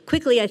say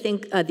quickly, I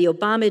think the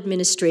Obama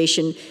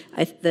administration,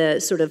 the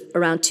sort of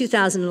around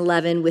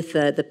 2011 with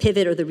the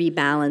pivot or the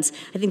rebalance,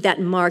 I think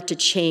that marked a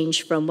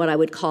change from what I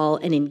would call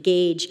an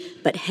engage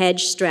but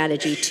hedge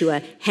strategy to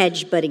a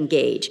hedge but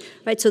engage,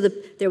 right? So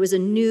there was a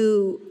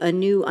new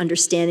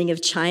understanding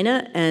of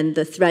China and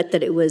the threat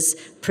that it was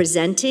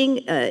presenting,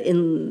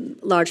 in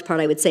large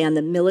part, I would say, on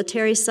the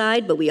military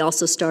side, but we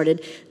also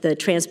started the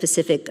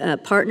Trans-Pacific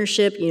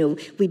Partnership.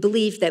 We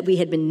believed that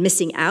we had been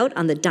missing out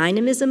on the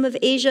dynamism of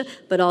Asia,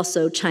 but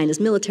also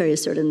China's military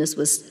assertiveness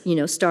was,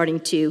 starting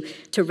to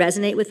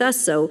resonate with us.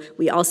 So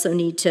we also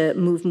need to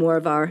move more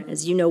of our,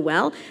 as you know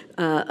well,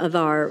 of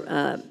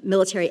our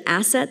military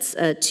assets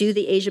to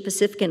the Asia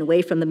Pacific and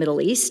away from the Middle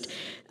East.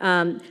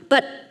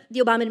 But the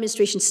Obama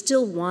administration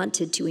still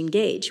wanted to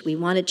engage. We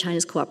wanted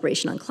China's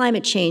cooperation on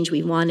climate change.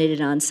 We wanted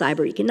it on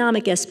cyber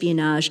economic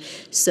espionage.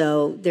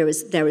 So there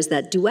was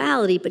that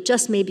duality, but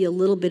just maybe a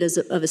little bit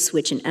of a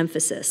switch in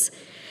emphasis.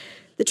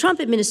 The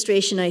Trump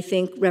administration, I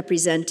think,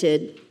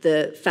 represented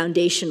the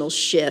foundational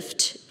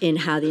shift in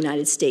how the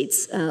United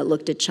States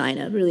looked at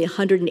China. Really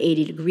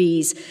 180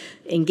 degrees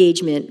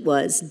engagement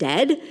was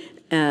dead.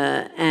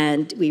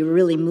 And we were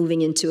really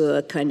moving into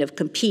a kind of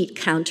compete,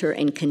 counter,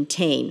 and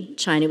contain.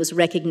 China was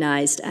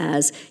recognized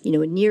as, a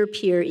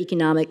near-peer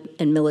economic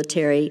and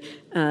military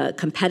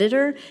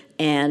competitor,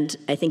 and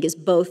I think as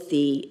both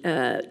the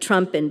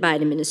Trump and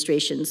Biden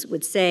administrations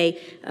would say,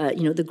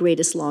 the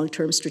greatest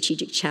long-term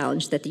strategic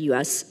challenge that the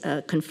U.S.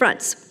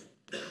 confronts.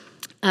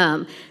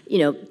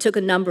 Took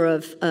a number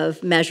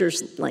of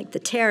measures like the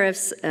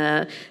tariffs,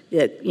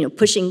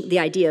 pushing the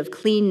idea of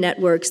clean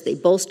networks. They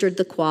bolstered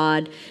the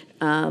Quad.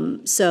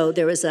 So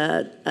there was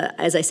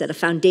as I said, a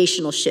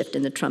foundational shift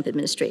in the Trump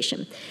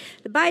administration.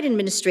 The Biden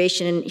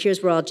administration, and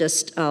here's where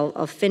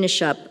I'll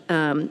finish up.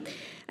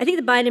 I think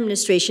the Biden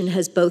administration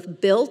has both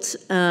built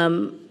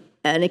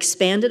and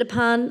expanded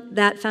upon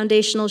that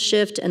foundational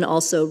shift and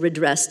also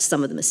redressed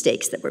some of the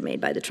mistakes that were made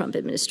by the Trump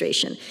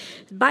administration.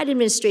 The Biden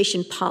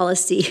administration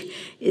policy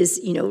is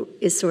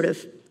sort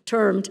of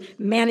termed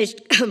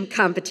managed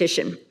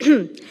competition.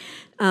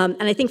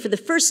 And I think for the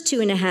first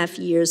 2.5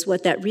 years,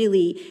 what that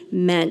really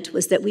meant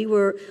was that we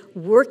were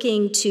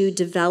working to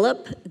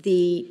develop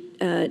the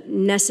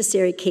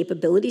necessary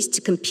capabilities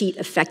to compete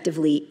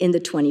effectively in the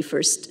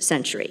 21st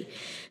century.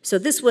 So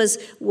this was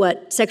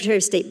what Secretary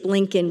of State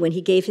Blinken, when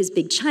he gave his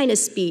big China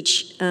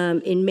speech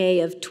in May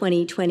of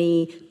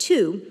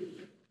 2022,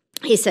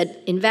 he said,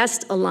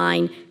 invest,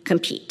 align,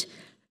 compete.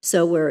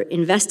 So we're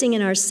investing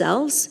in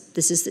ourselves.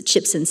 This is the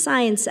CHIPS and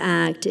Science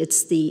Act.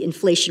 It's the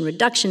Inflation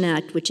Reduction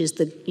Act, which is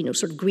the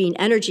sort of green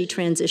energy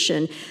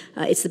transition.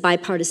 It's the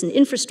bipartisan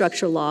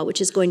infrastructure law,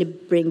 which is going to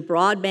bring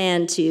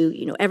broadband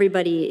to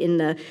everybody in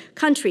the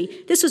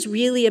country. This was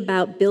really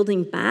about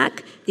building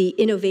back the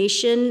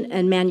innovation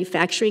and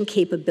manufacturing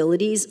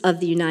capabilities of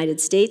the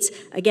United States,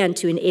 again,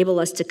 to enable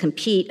us to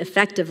compete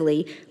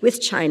effectively with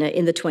China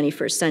in the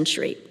 21st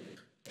century.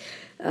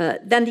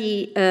 Then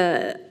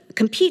the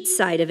compete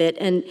side of it,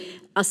 and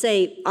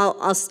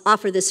I'll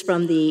offer this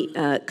from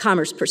the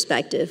commerce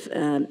perspective.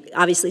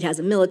 Obviously, it has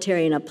a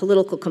military and a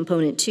political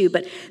component too,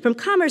 but from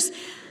commerce,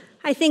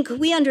 I think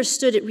we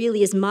understood it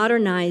really as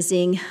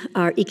modernizing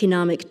our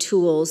economic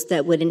tools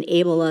that would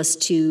enable us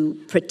to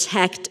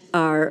protect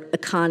our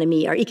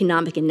economy, our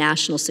economic and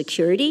national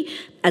security,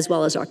 as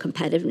well as our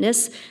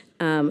competitiveness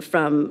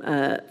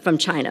from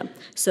China.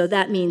 So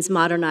that means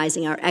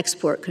modernizing our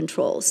export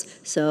controls.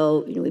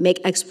 So we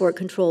make export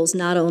controls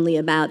not only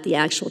about the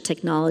actual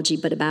technology,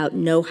 but about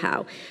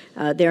know-how.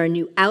 There are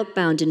new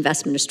outbound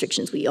investment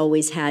restrictions. We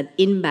always had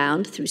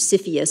inbound through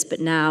CFIUS, but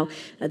now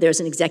there's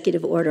an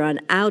executive order on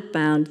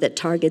outbound that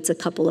targets a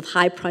couple of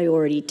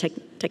high-priority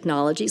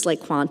technologies like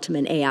quantum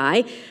and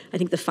AI. I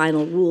think the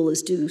final rule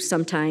is due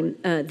sometime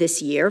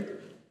this year.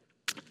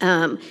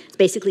 It's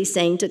basically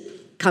saying to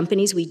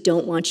companies, we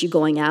don't want you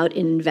going out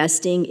and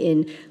investing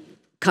in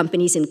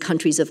companies in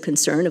countries of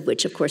concern, of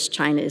which, of course,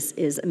 China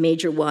is a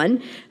major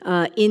one,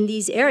 in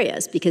these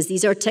areas, because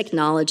these are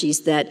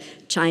technologies that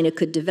China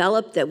could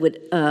develop that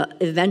would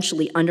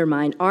eventually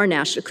undermine our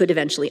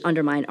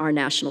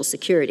national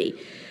security.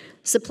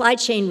 Supply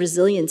chain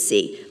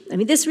resiliency. I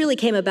mean, this really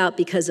came about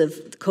because of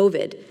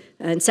COVID.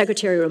 And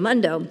Secretary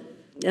Raimondo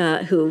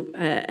who,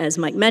 as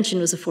Mike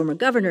mentioned, was a former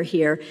governor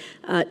here,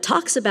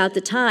 talks about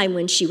the time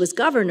when she was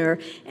governor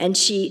and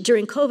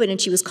during COVID, and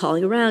she was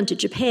calling around to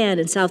Japan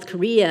and South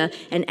Korea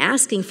and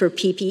asking for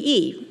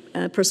PPE,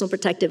 personal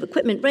protective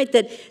equipment, right,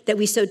 that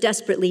we so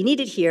desperately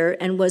needed here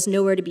and was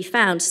nowhere to be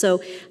found.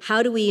 So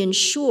how do we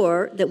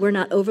ensure that we're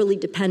not overly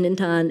dependent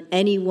on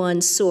any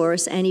one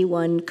source, any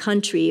one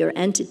country or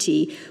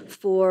entity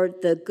for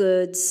the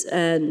goods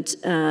and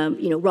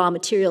raw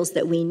materials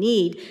that we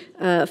need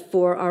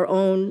for our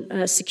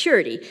own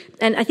security?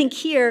 And I think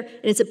here,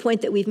 and it's a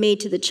point that we've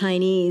made to the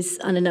Chinese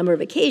on a number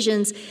of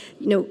occasions,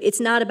 it's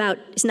not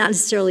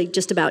necessarily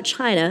just about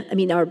China. I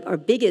mean, our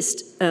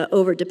biggest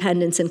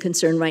over-dependence and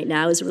concern right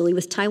now is really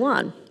with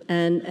Taiwan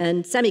and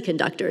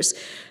semiconductors.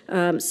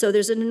 So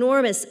there's an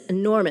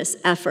enormous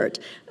effort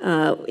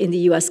in the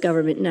U.S.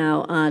 government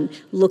now on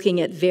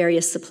looking at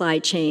various supply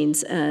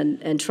chains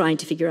and trying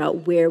to figure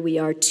out where we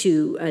are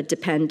too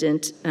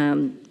dependent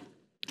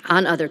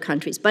on other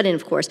countries, but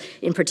of course,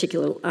 in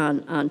particular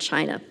on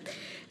China.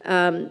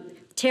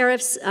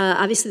 Tariffs,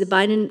 obviously the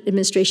Biden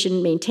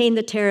administration maintained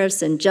the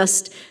tariffs and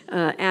just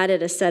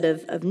added a set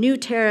of new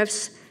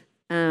tariffs.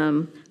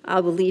 I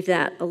will leave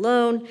that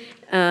alone.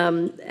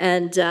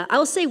 And I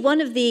will say one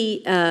of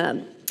the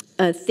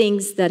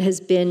things that has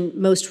been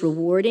most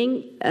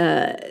rewarding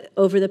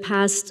over the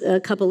past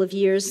couple of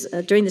years,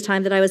 during the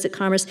time that I was at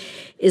Commerce,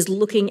 is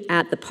looking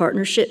at the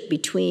partnership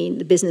between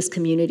the business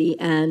community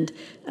and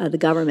the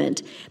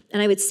government.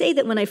 And I would say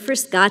that when I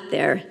first got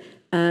there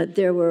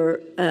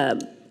were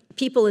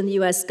people in the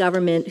U.S.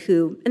 government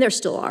who, and there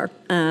still are,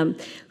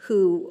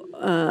 who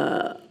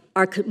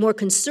are more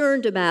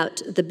concerned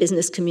about the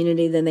business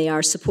community than they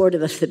are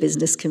supportive of the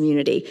business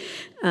community.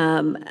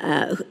 And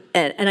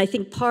I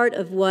think part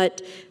of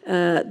what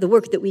the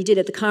work that we did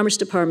at the Commerce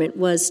Department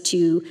was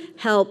to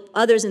help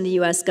others in the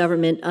U.S.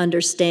 government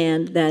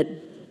understand that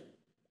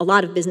a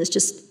lot of business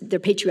they're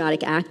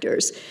patriotic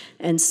actors.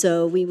 And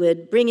so we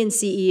would bring in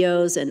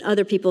CEOs and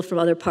other people from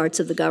other parts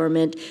of the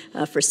government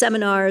for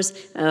seminars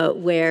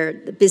where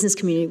the business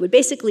community would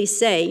basically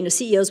say,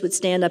 CEOs would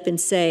stand up and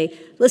say,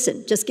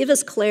 listen, just give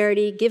us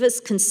clarity, give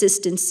us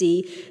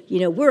consistency.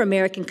 We're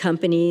American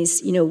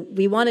companies.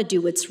 We want to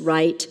do what's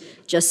right.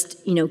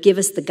 Just, give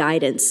us the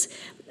guidance.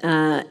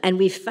 And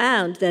we've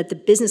found that the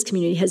business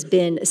community has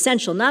been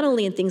essential, not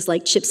only in things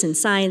like CHIPS and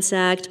Science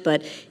Act,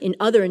 but in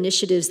other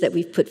initiatives that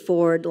we've put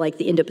forward, like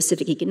the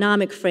Indo-Pacific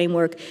Economic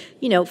Framework.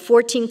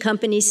 14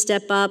 companies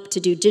step up to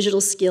do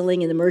digital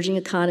skilling in emerging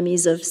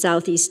economies of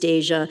Southeast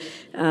Asia,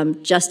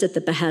 just at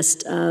the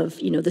behest of,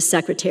 the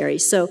secretary.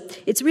 So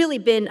it's really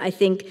been, I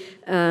think,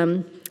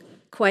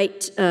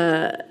 quite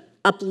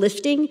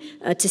uplifting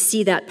to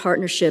see that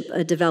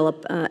partnership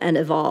develop and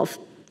evolve.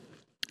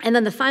 And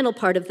then the final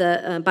part of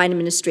the Biden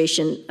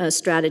administration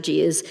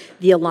strategy is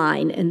the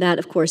align, and that,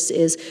 of course,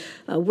 is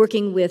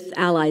working with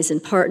allies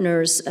and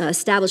partners,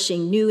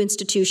 establishing new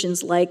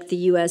institutions like the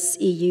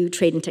U.S.-EU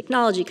Trade and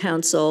Technology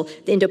Council,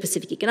 the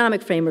Indo-Pacific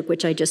Economic Framework,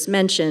 which I just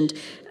mentioned,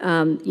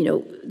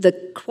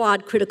 the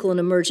Quad Critical and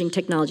Emerging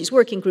Technologies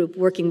Working Group,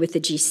 working with the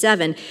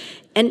G7.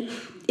 And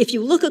if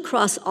you look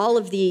across all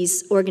of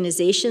these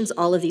organizations,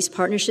 all of these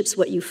partnerships,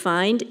 what you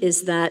find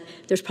is that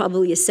there's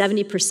probably a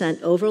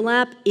 70%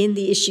 overlap in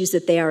the issues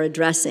that they are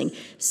addressing.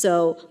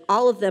 So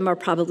all of them are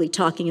probably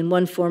talking in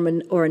one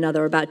form or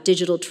another about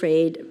digital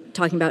trade,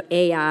 talking about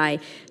AI,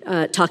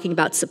 talking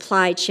about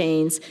supply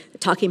chains,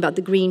 talking about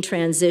the green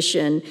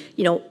transition.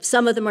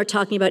 Some of them are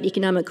talking about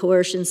economic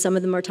coercion, some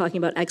of them are talking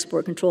about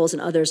export controls,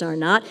 and others are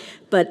not.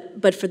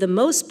 But for the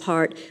most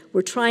part,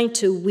 we're trying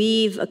to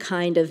weave a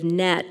kind of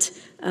net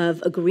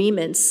of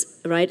agreements,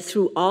 right,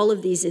 through all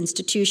of these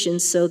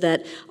institutions so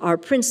that our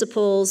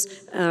principles,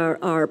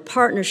 our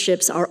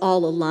partnerships are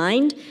all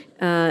aligned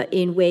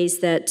in ways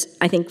that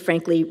I think,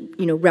 frankly,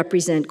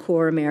 represent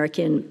core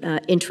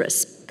American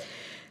interests.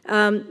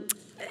 I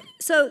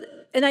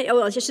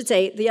should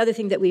say, the other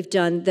thing that we've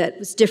done that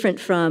was different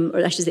from,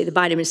 or I should say the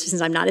Biden administration,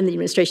 since I'm not in the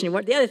administration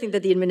anymore, the other thing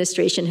that the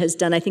administration has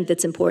done, I think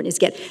that's important, is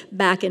get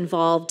back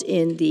involved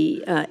in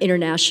the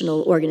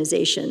international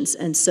organizations.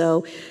 And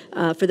so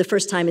for the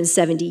first time in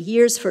 70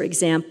 years, for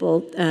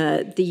example,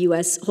 the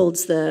U.S.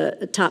 holds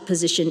the top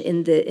position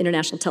in the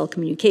International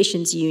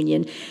Telecommunications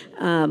Union,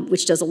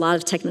 which does a lot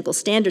of technical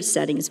standard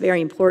setting. It's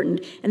very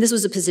important. And this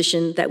was a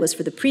position that was,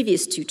 for the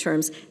previous 2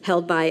 terms,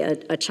 held by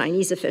a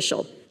Chinese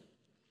official.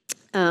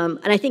 And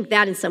I think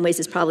that in some ways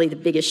is probably the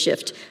biggest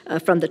shift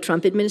from the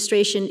Trump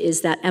administration,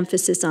 is that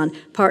emphasis on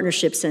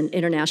partnerships and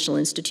international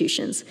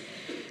institutions.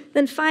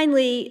 Then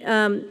finally,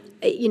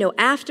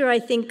 after I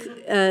think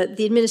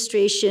the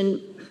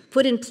administration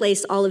put in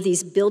place all of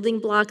these building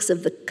blocks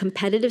of the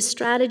competitive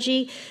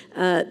strategy,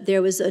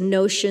 there was a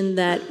notion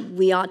that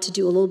we ought to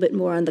do a little bit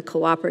more on the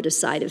cooperative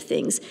side of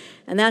things.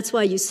 And that's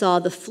why you saw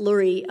the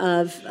flurry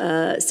of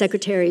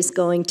secretaries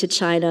going to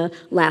China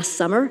last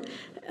summer.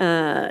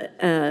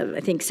 I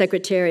think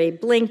Secretary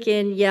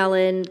Blinken,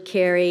 Yellen,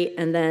 Kerry,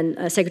 and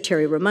then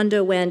Secretary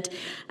Raimondo went.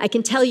 I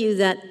can tell you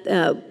that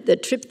the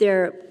trip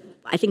there,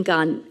 I think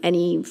on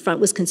any front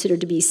was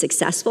considered to be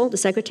successful, the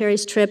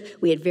Secretary's trip.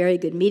 We had very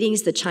good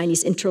meetings. The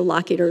Chinese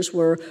interlocutors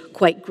were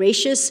quite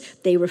gracious.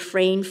 They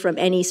refrained from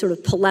any sort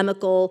of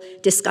polemical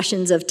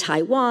discussions of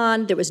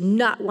Taiwan. There was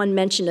not one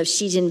mention of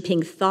Xi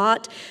Jinping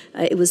thought.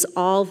 It was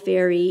all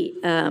very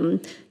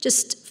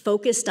just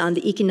focused on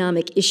the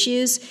economic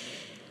issues.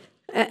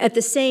 At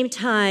the same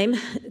time,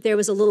 there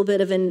was a little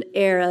bit of an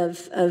air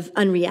of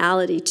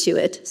unreality to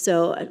it.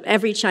 So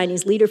every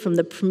Chinese leader from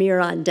the premier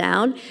on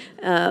down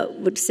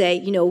would say,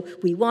 you know,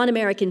 we want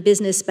American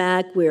business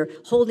back. We're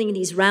holding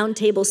these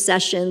roundtable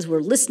sessions.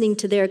 We're listening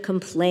to their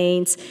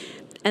complaints.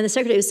 And the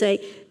secretary would say,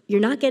 you're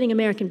not getting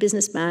American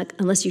business back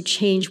unless you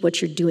change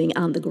what you're doing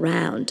on the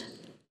ground.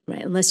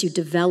 Right, unless you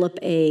develop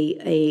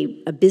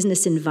a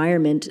business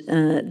environment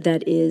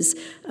that is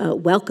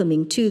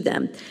welcoming to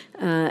them.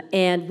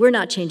 And we're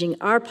not changing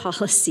our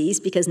policies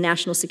because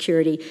national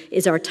security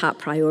is our top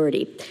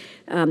priority.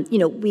 You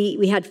know,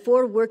 we had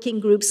 4 working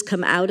groups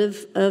come out of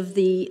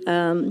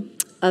the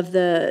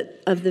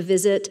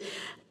visit.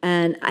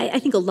 And I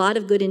think a lot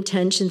of good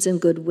intentions and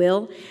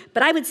goodwill.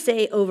 But I would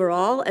say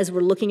overall, as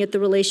we're looking at the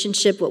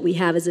relationship, what we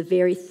have is a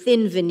very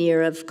thin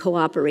veneer of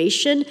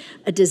cooperation,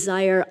 a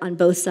desire on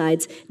both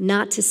sides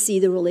not to see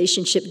the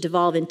relationship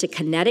devolve into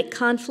kinetic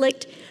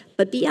conflict.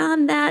 But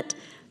beyond that,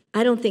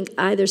 I don't think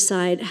either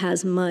side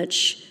has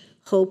much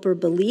hope or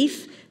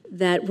belief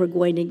that we're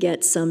going to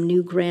get some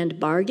new grand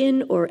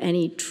bargain or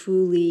any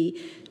truly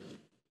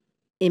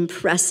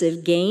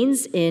impressive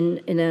gains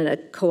in a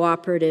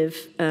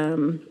cooperative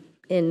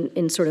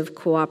in sort of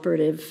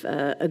cooperative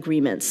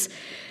agreements.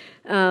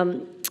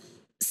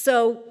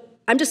 So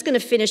I'm just going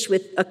to finish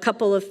with a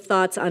couple of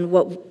thoughts on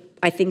what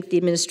I think the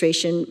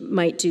administration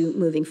might do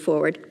moving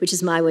forward, which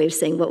is my way of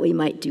saying what we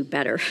might do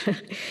better.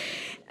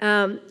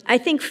 I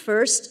think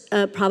first,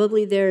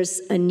 probably there's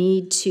a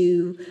need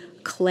to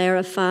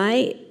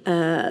clarify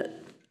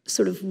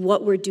sort of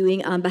what we're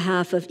doing on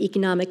behalf of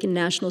economic and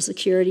national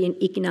security and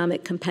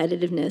economic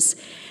competitiveness.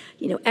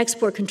 You know,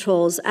 export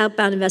controls,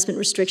 outbound investment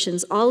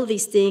restrictions, all of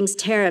these things,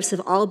 tariffs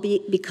have all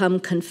become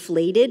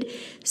conflated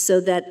so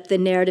that the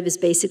narrative is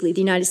basically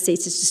the United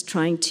States is just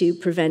trying to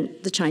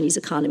prevent the Chinese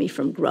economy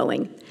from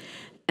growing.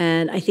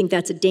 And I think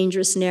that's a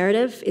dangerous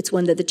narrative. It's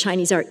one that the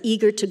Chinese are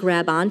eager to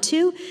grab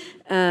onto.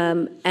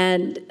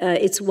 And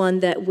it's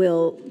one that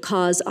will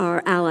cause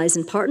our allies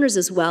and partners,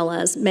 as well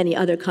as many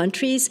other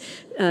countries,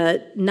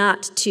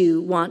 not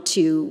to want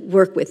to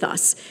work with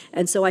us.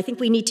 And so I think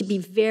we need to be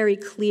very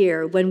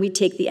clear when we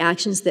take the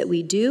actions that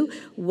we do,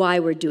 why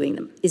we're doing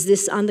them. Is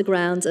this on the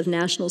grounds of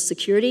national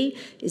security?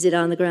 Is it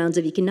on the grounds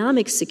of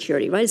economic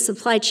security, right?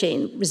 Supply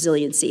chain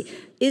resiliency.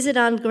 Is it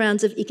on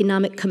grounds of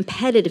economic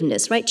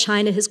competitiveness, right?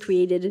 China has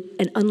created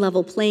an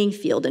unlevel playing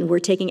field, and we're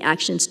taking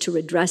actions to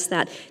redress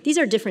that. These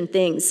are different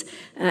things,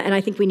 and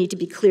I think we need to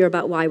be clear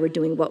about why we're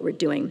doing what we're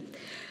doing.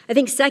 I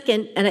think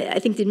second, and I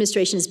think the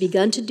administration has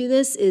begun to do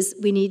this, is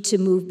we need to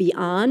move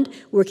beyond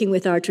working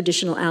with our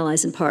traditional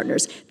allies and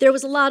partners. There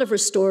was a lot of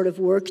restorative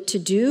work to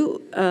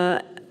do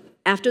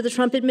after the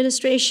Trump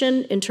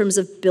administration in terms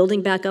of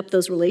building back up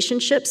those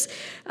relationships.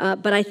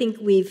 But I think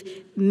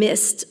we've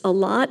missed a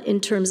lot in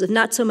terms of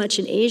not so much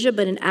in Asia,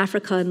 but in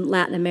Africa and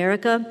Latin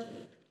America.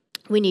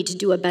 We need to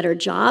do a better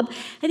job.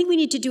 I think we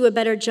need to do a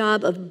better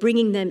job of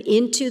bringing them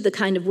into the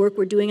kind of work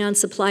we're doing on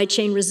supply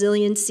chain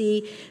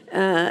resiliency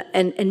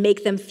and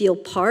make them feel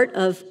part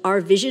of our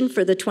vision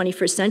for the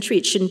 21st century.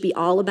 It shouldn't be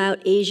all about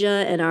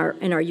Asia and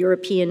our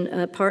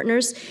European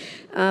partners.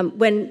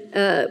 When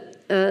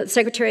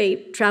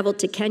Secretary traveled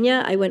to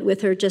Kenya, I went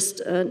with her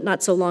just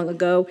not so long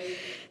ago,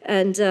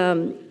 and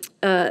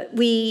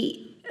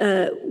we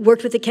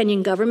worked with the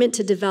Kenyan government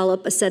to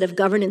develop a set of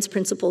governance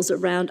principles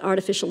around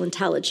artificial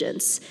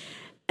intelligence.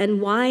 And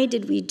why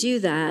did we do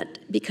that?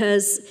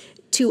 Because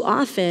too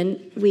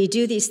often we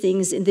do these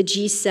things in the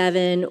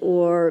G7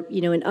 or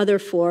in other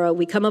fora.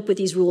 We come up with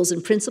these rules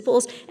and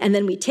principles, and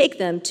then we take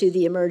them to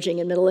the emerging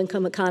and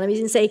middle-income economies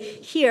and say,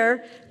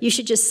 here, you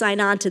should just sign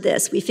on to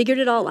this. We figured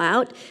it all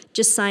out.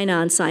 Just sign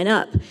on, sign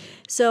up.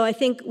 So I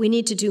think we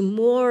need to do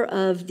more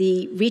of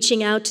the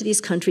reaching out to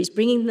these countries,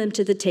 bringing them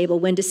to the table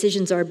when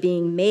decisions are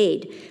being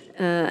made.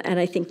 And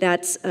I think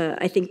that's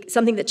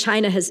something that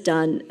China has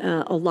done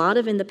a lot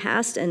of in the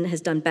past and has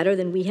done better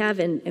than we have,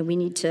 and we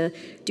need to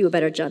do a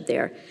better job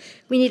there.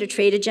 We need a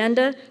trade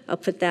agenda. I'll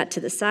put that to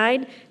the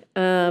side.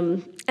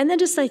 And then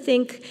just I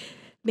think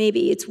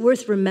maybe it's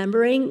worth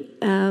remembering,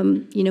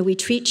 we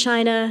treat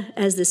China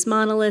as this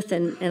monolith,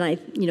 and I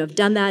have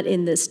done that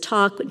in this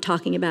talk,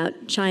 talking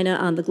about China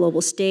on the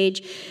global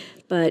stage.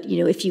 But,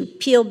 if you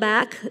peel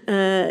back,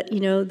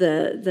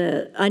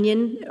 the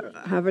onion, or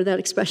however that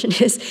expression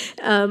is,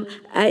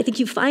 I think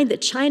you find that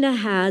China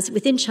has,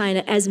 within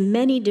China, as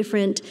many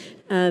different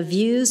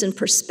views and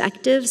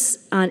perspectives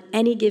on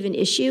any given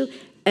issue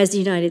as the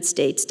United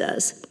States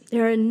does.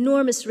 There's an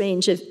enormous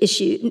range of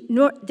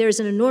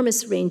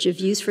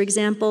views, for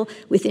example,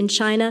 within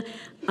China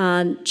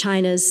on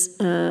China's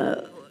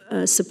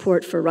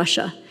support for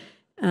Russia.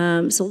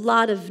 So a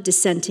lot of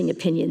dissenting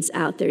opinions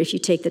out there if you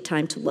take the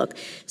time to look.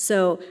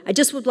 So I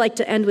just would like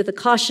to end with a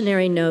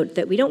cautionary note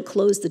that we don't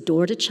close the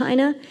door to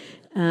China.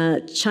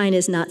 China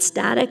is not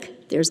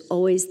static. There's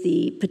always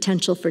the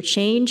potential for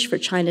change, for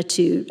China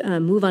to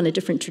move on a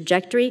different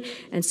trajectory,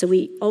 and so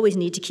we always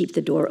need to keep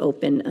the door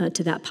open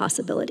to that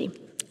possibility.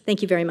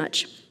 Thank you very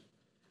much.